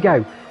 10 laps to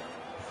go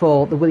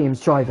for the Williams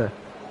driver.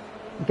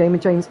 Gamer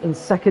James in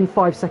second,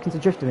 5 seconds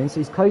adrift of him, so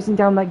he's closing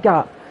down that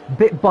gap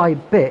bit by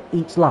bit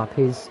each lap.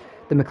 Here's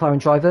the McLaren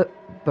driver,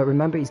 but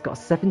remember, he's got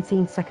a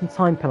 17-second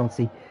time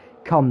penalty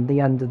come the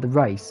end of the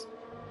race.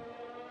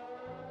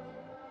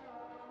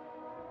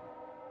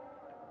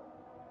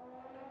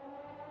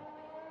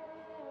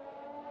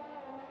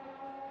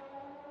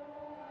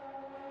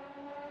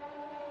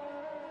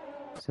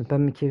 So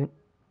Ben McEwen.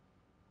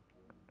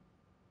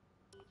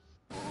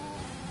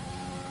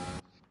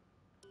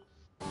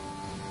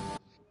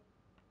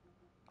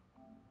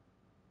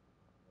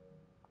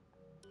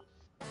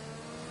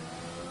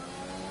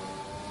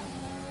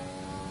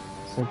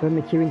 So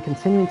Ben McEwen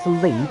continuing to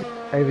lead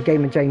over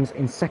Gamer James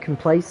in second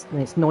place,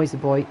 and it's Noisy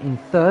Boy in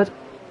third.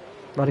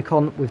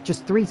 Radicon with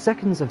just 3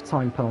 seconds of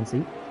time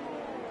penalty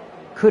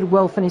could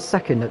well finish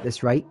second at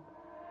this rate.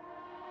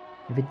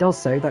 If it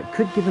does so, that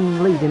could give him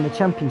the lead in the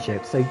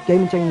championship. So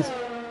Gamer James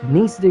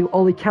needs to do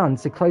all he can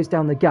to close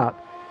down the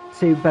gap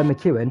to Ben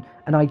McEwen,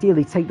 and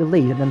ideally take the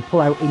lead and then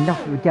pull out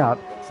enough of a gap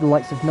to the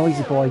likes of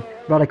Noisy Boy,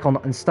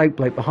 Radicon and Stoke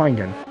Bloke behind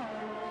him.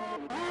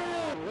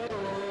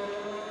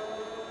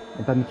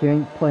 And Ben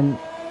McEwen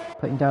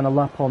putting down a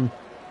lap on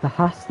the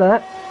Haas there.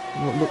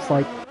 What looks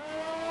like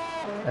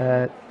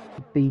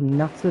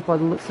Binata by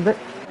the looks of it.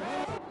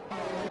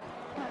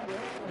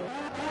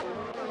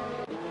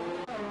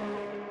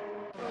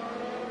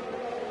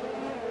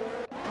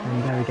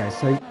 And there we go.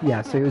 So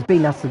yeah, so it was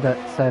Binata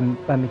that Ben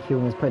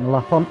McEwen was putting a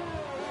lap on.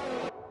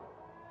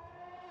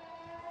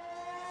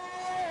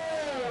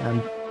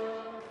 And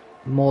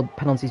more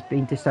penalties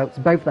being dished out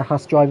to both the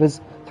Haas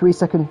drivers.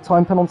 3-second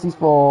time penalties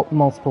for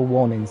multiple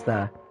warnings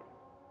there.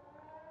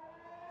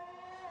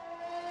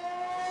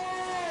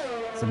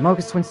 So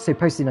Marcus 22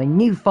 posting a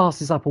new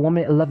fastest lap of 1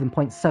 minute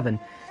 11.7.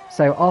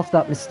 So after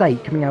that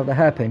mistake coming out of the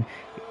hairpin,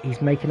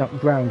 he's making up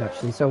ground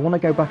actually. So I want to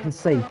go back and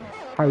see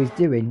how he's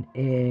doing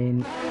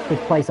in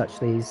 5th place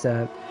actually. Is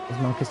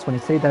Marcus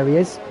 22, there he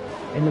is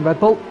in the Red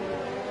Bull.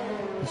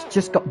 He's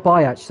just got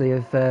by actually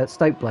of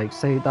Stoke Bloke,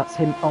 so that's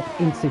him up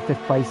into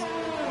 5th place.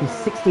 He's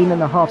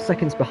 16.5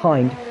 seconds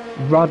behind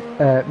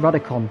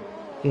Radicon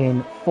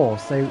in 4th,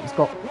 so he's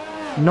got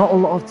not a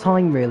lot of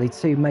time really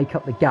to make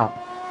up the gap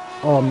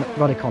on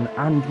Radicon,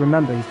 and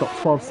remember he's got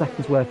 12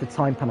 seconds worth of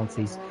time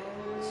penalties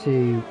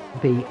to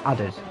be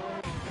added.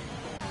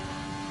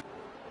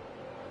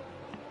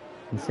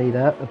 You can see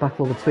there the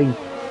battle between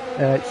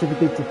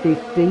Shifty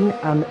 15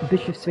 and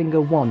Bishop's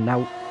Finger 1.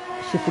 Now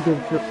Shifty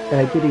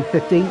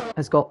 15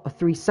 has got a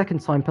 3-second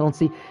time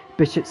penalty.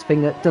 Bishop's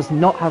Finger does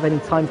not have any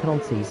time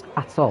penalties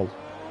at all.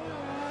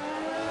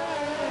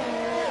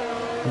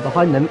 And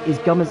behind them is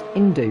Gummers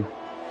Indu,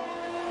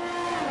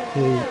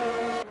 who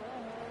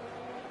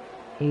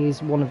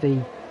is one of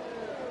the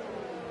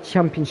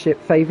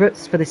championship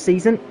favourites for this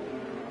season.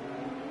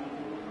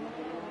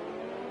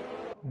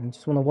 I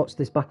just want to watch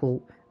this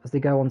battle as they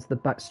go onto the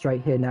back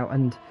straight here now,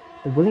 and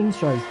the Williams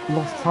driver's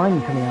lost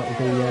time coming out of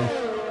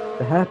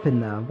the hairpin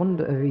there. I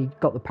wonder if he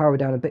got the power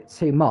down a bit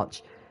too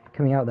much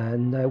coming out there,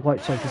 and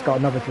White Stripes has got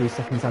another 3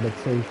 seconds added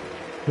to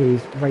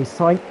his race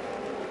time.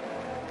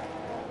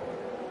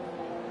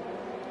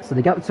 So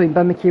the gap between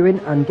Ben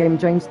McEwen and Gamer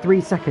James,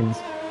 3 seconds,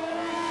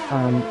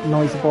 and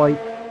Noisy Boy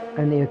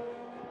only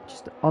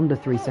just under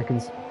 3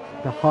 seconds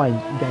behind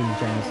Gamer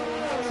James.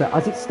 So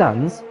as it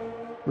stands,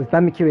 with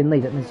Ben McEwen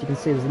lead, and as you can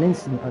see there's an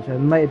incident, actually, it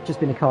may have just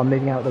been a car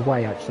moving out of the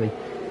way actually.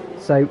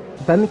 So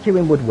Ben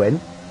McEwen would win,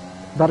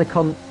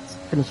 Radicon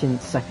finishing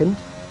second.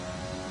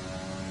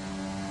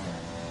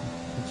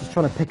 I'm just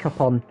trying to pick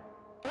up on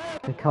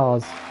the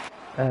cars.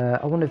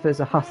 I wonder if there's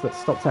a Haas that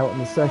stopped out on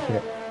the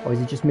circuit, or is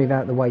he just moving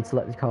out of the way to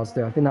let the cars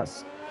through? I think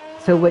that's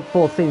Tilwick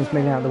 14 is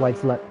moving out of the way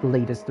to let the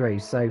leaders through,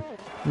 so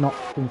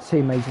nothing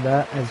too major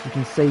there. As you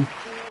can see,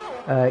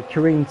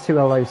 Kareem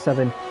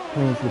 2L07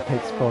 coming into the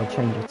pits for a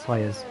change of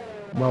tyres.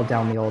 Well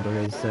down the order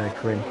is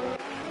Kareem.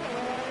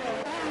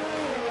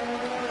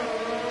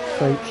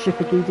 So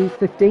Shifagidi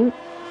 15,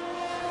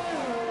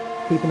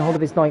 keeping hold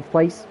of his 9th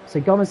place. So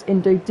Gomez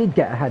Indu did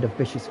get ahead of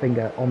Vicious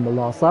Finger on the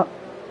last lap.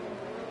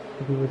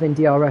 He'll be within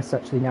DRS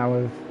actually now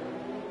of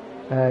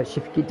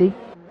Shifagidi.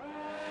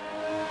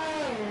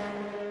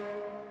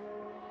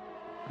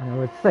 And I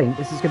would think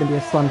this is going to be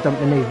a slam dunk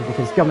manoeuvre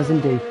because Gomez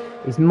Indu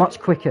is much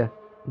quicker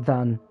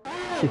than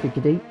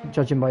Shifagidi,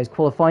 judging by his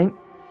qualifying.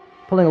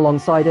 Pulling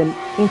alongside him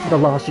into the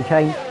last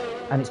chicane,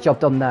 and it's job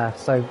done there.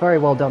 So very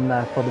well done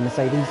there for the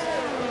Mercedes.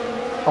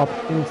 Up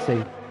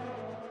into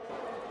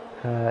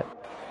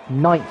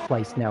 9th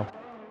place now,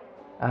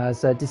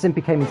 as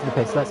DeSimpi came into the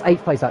pits. So that's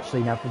 8th place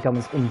actually now for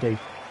Gummers Indu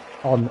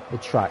on the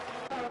track.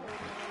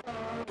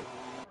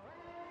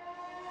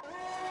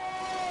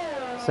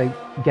 So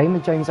Gamer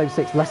James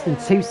 06 less than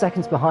 2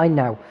 seconds behind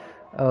now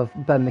of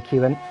Ben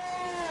McEwen.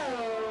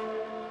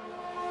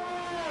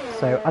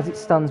 So as it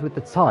stands with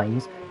the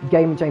times,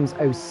 Gamer James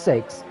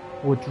 06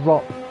 would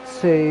drop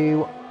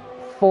to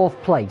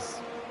 4th place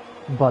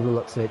by the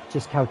looks of it,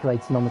 just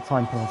calculating on the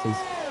time penalties.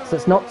 So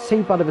it's not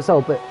too bad of a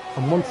result, but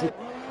he'll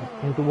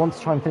want to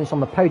try and finish on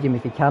the podium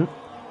if he can.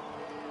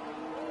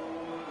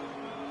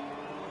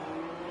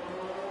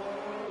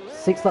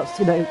 6 laps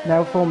to go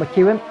now for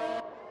McEwen.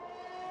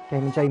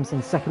 Gamer James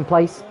in 2nd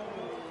place.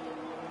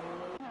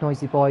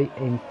 Noisy Boy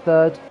in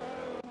 3rd.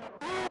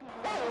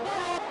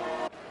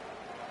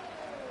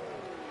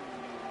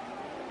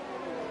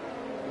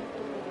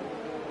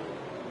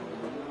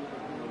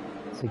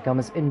 So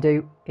Gummers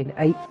Indu in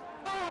 8th.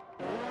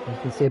 You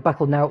can see a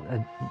battle now,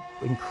 an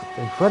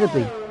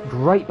incredibly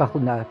great battle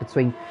now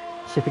between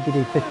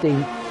Shifagidi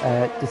 15,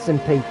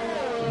 DeSimpi,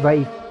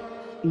 Ray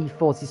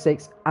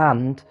E46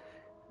 and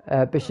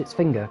Bishop's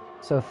Finger.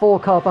 So a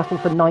 4-car battle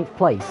for 9th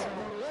place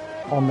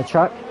on the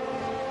track.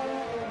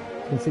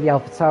 You can see the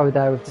Alpha Tower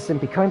there with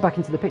DeSimpi coming back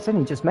into the pits.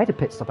 Only just made a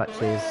pit stop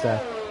actually as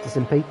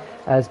DeSimpi,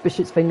 as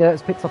Bishop's Finger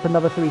has picked up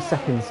another 3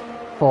 seconds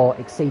for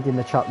exceeding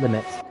the track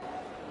limit.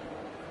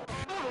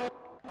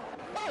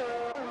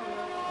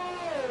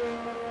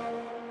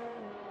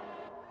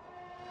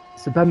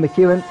 So Ben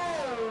McEwen,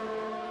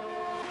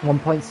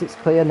 1.6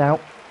 clear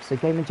now. So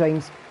Gamer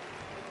James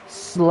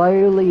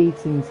slowly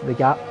eating into the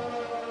gap.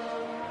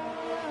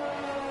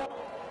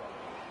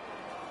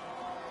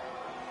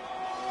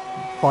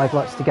 Five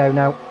laps to go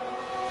now.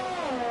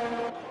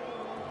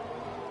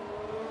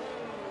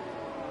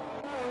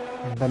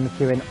 And Ben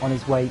McEwen on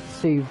his way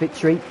to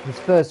victory, his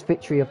first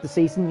victory of the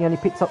season. He only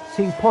picked up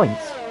 2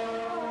 points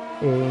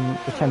in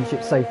the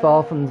championship so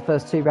far from the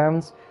first 2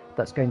 rounds.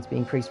 That's going to be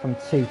increased from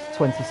 2 to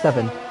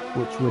 27,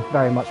 which would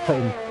very much put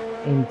him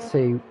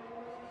into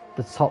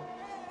the top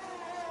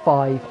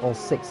 5 or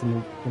 6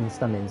 in the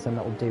standings, and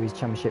that will do his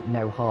championship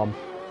no harm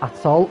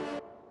at all.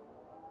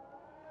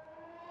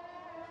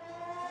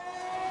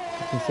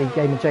 You can see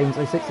Gamer James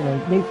 06 in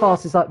a new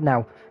fastest lap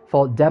now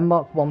for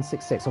Denmark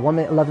 166, so 1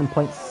 minute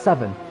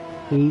 11.7.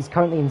 He's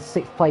currently in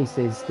 6th place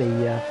is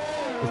the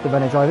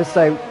Renault driver,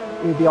 so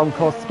he'll be on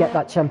course to get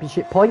that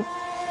championship point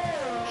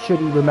should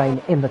he remain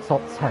in the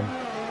top 10.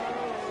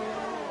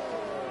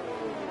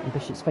 And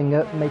Bishop's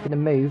Finger making a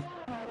move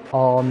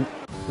on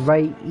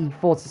Ray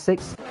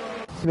E46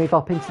 to move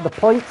up into the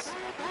points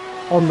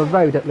on the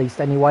road, at least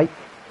anyway.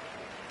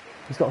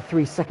 He's got a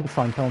 3-second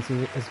time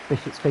penalty as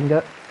Bishop's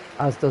Finger,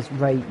 as does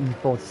Ray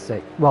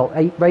E46. Well,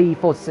 Ray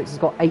E46 has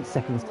got 8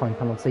 seconds time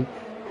penalty.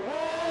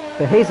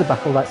 But here's a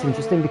battle that's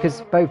interesting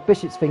because both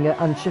Bishop's Finger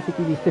and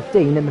Shifagidi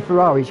 15 in the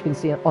Ferraris, you can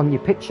see on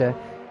your picture,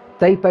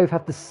 they both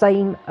have the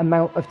same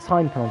amount of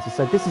time penalty.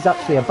 So this is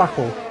actually a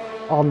battle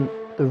on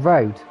the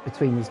road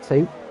between these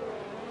two,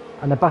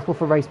 and a battle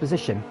for race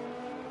position.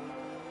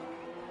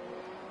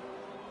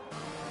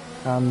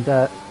 And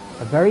a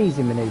very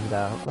easy manoeuvre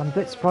there. I'm a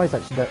bit surprised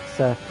actually that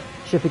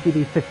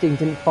Shifagidi 15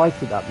 didn't fight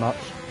it that much.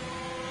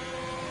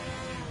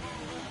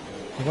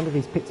 I wonder if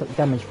he's picked up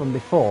damage from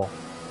before.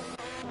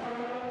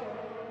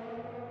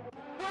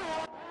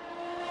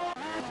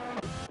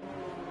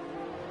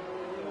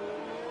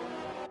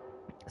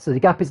 So the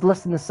gap is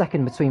less than a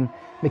second between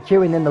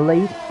McEwen in the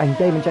lead and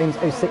Gamer James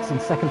 06 in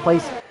second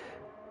place.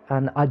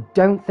 And I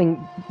don't think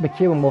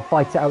McEwen will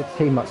fight it out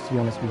too much, to be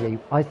honest with you.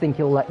 I think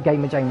he'll let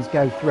Gamer James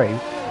go through.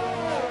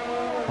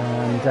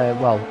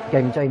 And, well,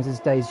 Gamer James's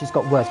days just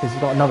got worse because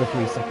he's got another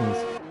 3 seconds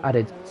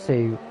added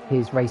to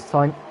his race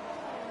time.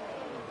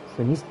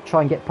 So he needs to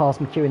try and get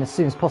past McEwen as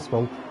soon as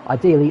possible,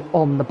 ideally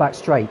on the back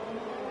straight.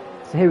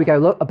 So here we go,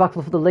 look, a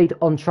battle for the lead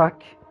on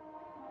track.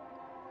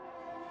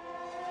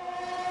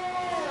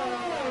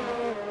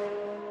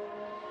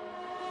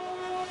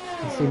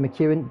 You can see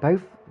McEwen,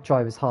 both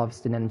drivers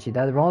harvesting energy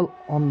there. They're all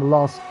on the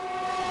last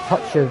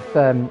touch of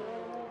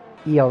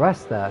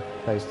ERS there,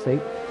 those two. You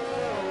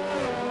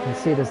can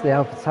see there's the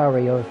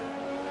AlphaTauri of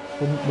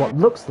what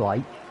looks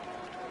like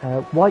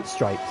white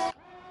stripes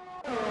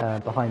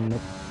behind them.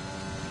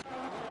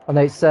 Oh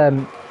no, it's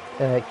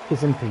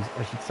Gizimpi,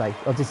 I should say,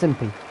 or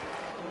Disimpi.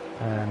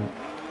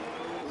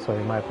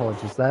 Sorry, my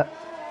apologies there.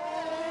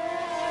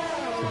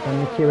 So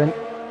Ben McEwen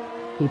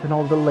keeping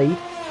hold of the lead.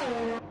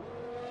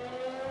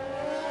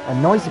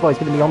 And Noisy Boy's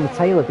going to be on the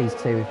tail of these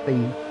two if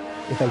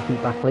they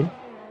keep battling.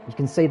 You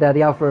can see there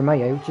the Alfa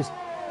Romeo just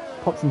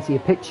pops into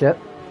your picture.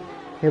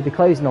 He'll be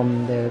closing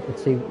on the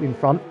two in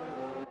front.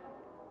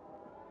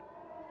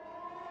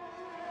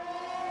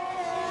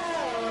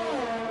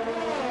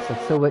 So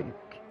Tilwick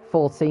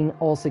 14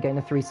 also getting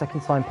a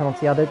 3-second time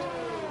penalty added.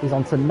 He's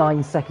on to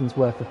 9 seconds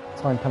worth of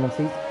time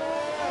penalties.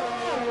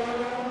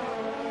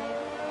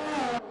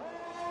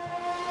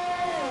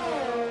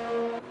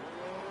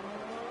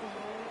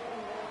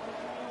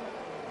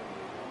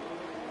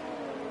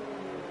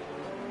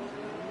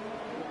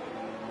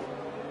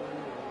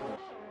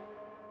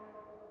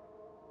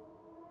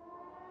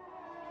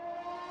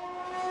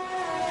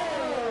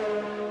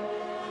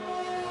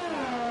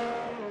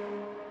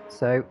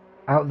 So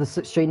out of the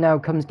slipstream now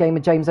comes Gamer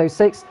James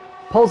 06,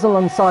 pulls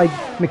alongside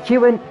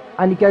McEwen,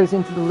 and he goes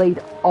into the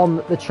lead on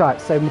the track.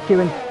 So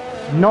McEwen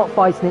not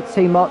fighting it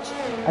too much.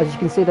 As you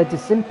can see there,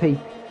 Disimpi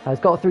has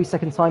got a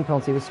 3-second time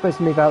penalty. He was supposed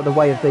to move out of the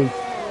way of the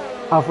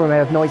Alfa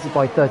Romeo of Noisy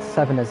by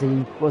 37 as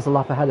he was a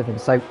lap ahead of him.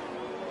 So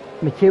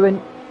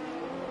McEwen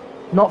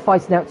not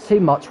fighting out too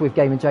much with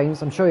Gamer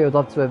James. I'm sure he would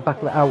love to have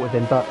battled it out with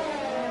him, but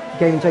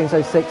Gamer James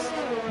 06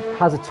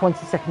 has a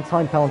 20-second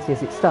time penalty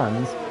as it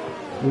stands,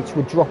 which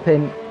would drop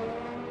him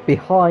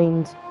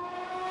behind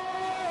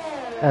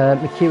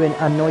McEwen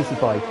and Noisy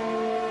Boy.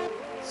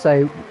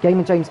 So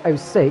Gamer James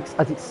 06,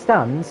 as it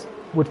stands,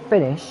 would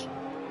finish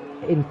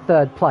in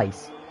 3rd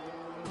place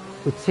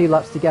with 2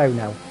 laps to go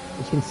now. As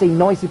you can see,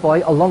 Noisy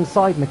Boy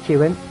alongside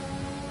McEwen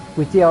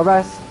with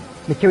DRS.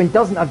 McEwen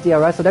doesn't have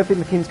DRS. I don't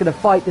think McEwen's going to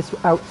fight this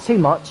out too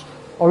much,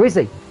 or is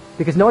he?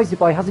 Because Noisy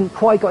Boy hasn't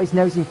quite got his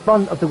nose in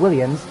front of the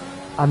Williams,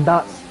 and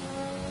that's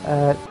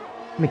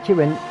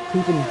McEwen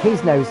keeping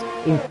his nose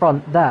in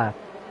front there.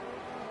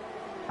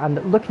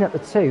 And looking at the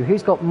two,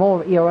 who's got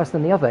more ERS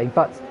than the other? In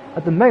fact,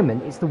 at the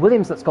moment, it's the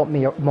Williams that's got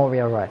more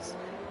ERS.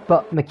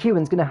 But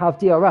McEwen's going to have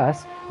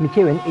DRS.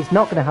 McEwen is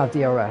not going to have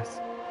DRS.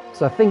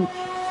 So I think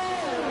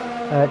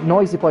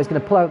Noisy Boy is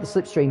going to pull out the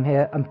slipstream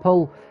here and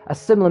pull a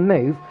similar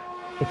move.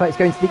 In fact, it's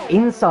going to the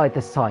inside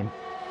this time.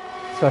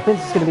 So I think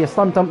this is going to be a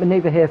slam dunk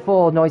manoeuvre here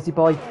for Noisy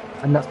Boy,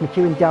 and that's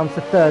McEwen down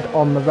to 3rd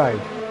on the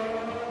road.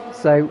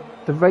 So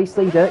the race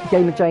leader,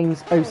 Gamer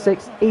James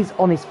 06, is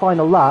on his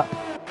final lap,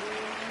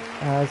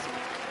 as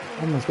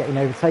almost getting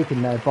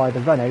overtaken there by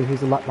the Renault,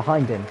 who's a lap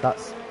behind him.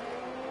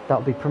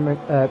 That'll be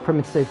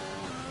primitive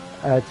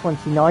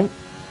 29. You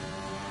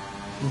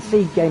can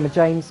see Gamer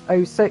James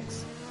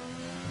 06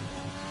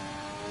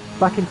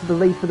 back into the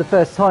lead for the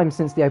first time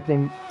since the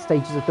opening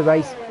stages of the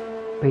race,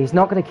 but he's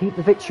not going to keep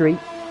the victory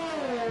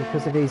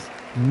because of his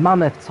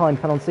mammoth time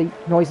penalty.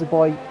 Noisy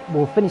Boy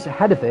will finish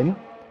ahead of him,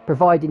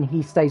 providing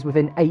he stays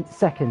within 8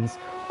 seconds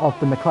of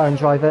the McLaren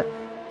driver.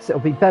 So it'll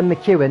be Ben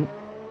McEwen.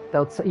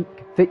 They'll take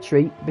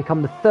victory,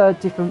 become the 3rd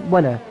different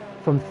winner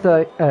from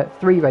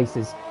 3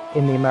 races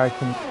in the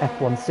American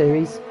F1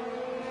 series.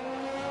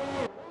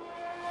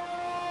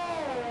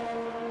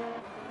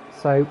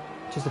 So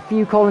just a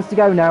few corners to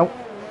go now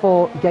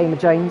for Gamer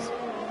James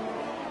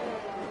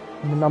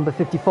in the number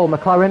 54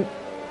 McLaren.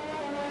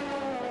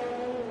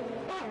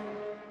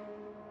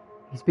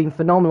 He's been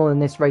phenomenal in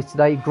this race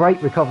today,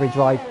 great recovery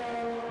drive,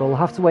 but we'll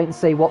have to wait and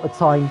see what the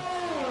time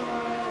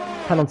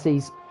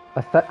penalties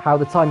affect, how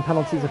the time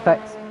penalties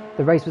affect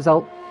the race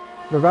result.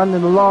 We're around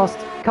in the last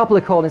couple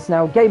of corners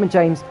now. Gamer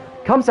James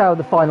comes out of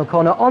the final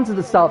corner onto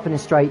the start finish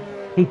straight.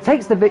 He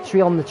takes the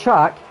victory on the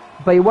track,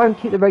 but he won't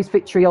keep the race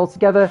victory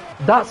altogether.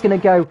 That's going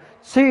to go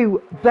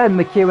to Ben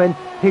McEwen,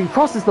 who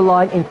crosses the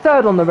line in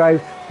 3rd on the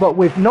road, but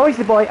with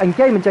Noisy Boy and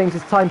Gamer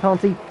James's time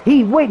penalty,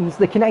 he wins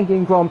the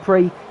Canadian Grand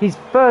Prix, his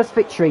first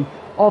victory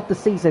of the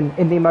season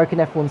in the American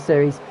F1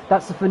 series.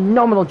 That's a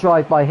phenomenal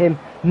drive by him.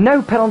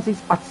 No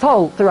penalties at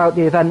all throughout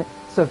the event.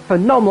 So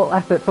phenomenal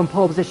effort from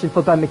pole position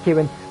for Ben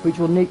McEwen, which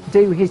will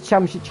do his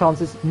championship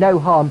chances no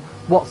harm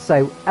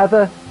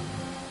whatsoever.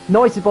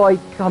 Noisy Boy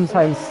comes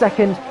home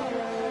second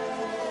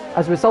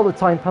as a result of the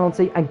time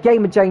penalty, and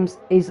Gamer James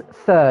is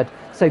third.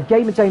 So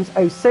Gamer James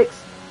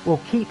 06 will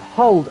keep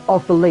hold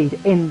of the lead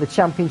in the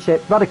championship.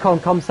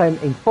 Radicon comes home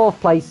in fourth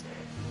place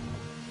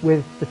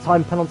with the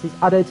time penalties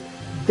added.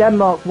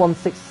 Denmark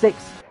 166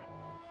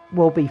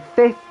 will be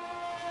fifth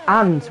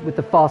and with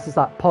the fastest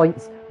lap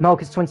points.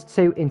 Melkus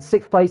 22 in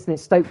sixth place, and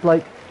it's Stoke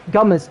Bloke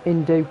Gummers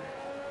Indu,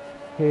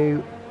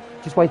 who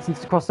just waiting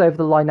to cross over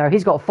the line now.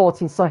 He's got a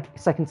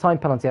 14-second time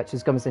penalty, actually,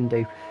 as Gummers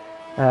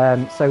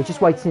Indu. So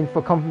just waiting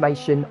for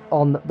confirmation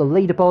on the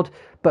leaderboard.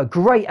 But a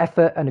great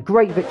effort and a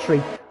great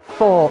victory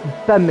for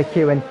Ben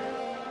McEwen,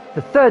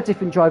 the third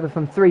different driver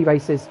from 3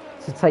 races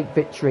to take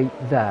victory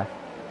there.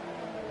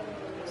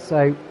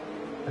 So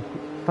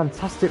a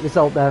fantastic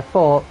result there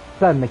for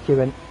Ben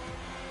McEwen.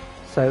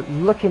 So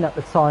looking at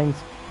the times,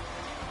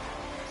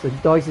 so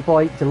Noisy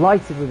Boy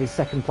delighted with his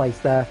second place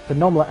there.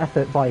 Phenomenal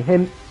effort by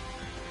him.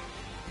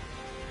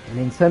 And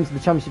in terms of the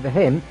championship for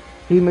him,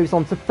 he moves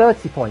on to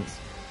 30 points.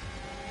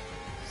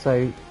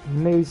 So he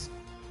moves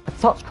a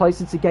touch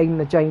closer to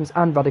Gamer James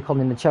and Radicon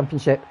in the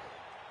championship.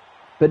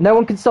 But no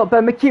one can stop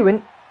Ben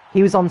McEwen.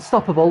 He was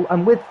unstoppable,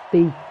 and with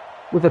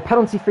a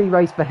penalty-free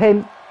race for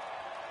him,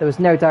 there was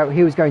no doubt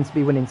he was going to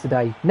be winning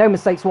today. No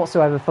mistakes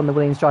whatsoever from the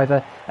Williams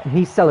driver, and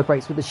he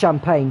celebrates with the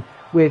champagne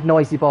with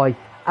Noisy Boy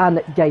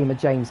and Gamer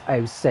James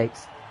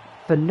 06.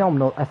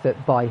 Phenomenal effort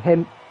by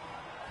him,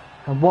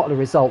 and what a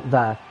result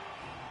there.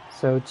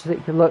 So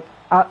take a look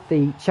at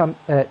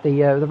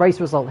the race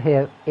result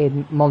here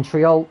in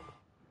Montreal.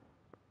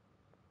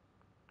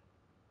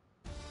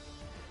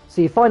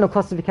 So your final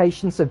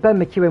classification, so Ben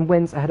McEwen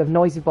wins ahead of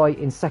Noisy Boy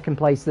in second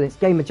place. Then it's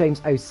Gamer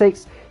James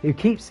 06 who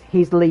keeps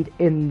his lead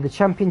in the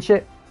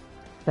championship.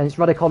 Then it's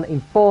Radicon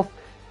in fourth,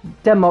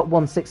 Denmark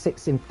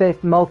 166 in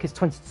fifth, Melkus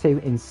 22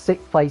 in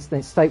sixth place. Then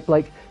it's Stoke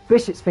Blake,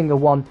 Bishop's Finger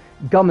 1,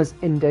 Gummers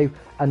Indu,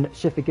 and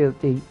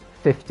Shifigildi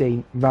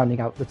 15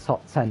 rounding out the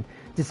top 10.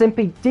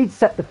 DeSimpi did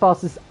set the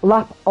fastest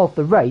lap of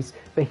the race,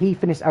 but he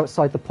finished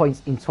outside the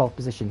points in 12th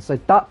position. So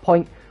that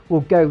point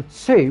will go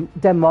to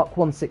Denmark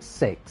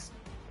 166.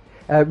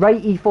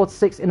 Ray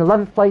E46 in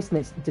 11th place, and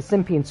it's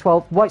DeSimpi in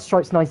 12th, White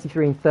Stripes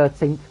 93 in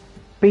 13th,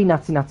 B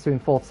Natty Natu in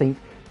 14th,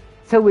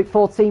 Tilwick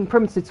 14,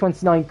 Primitive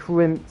 29,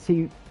 Karim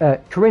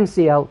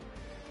CL,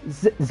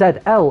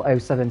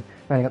 ZL 07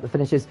 rounding up the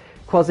finishes.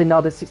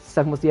 Quasinada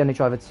 67 was the only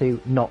driver to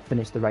not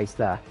finish the race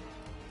there.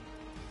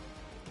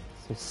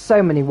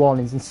 So many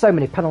warnings and so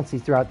many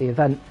penalties throughout the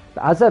event,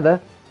 but as ever,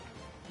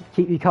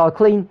 keep your car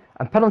clean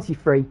and penalty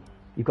free,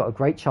 you've got a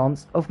great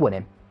chance of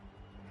winning.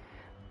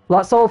 Well,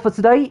 that's all for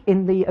today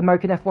in the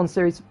American F1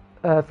 Series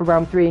for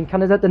round 3 in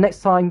Canada. The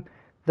next time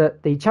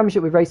that the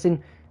championship we're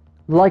racing,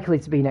 likely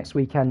to be next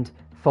weekend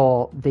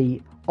for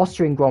the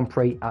Austrian Grand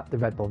Prix at the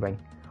Red Bull Ring.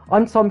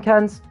 I'm Tom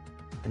Cairns,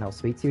 and I'll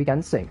speak to you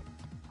again soon.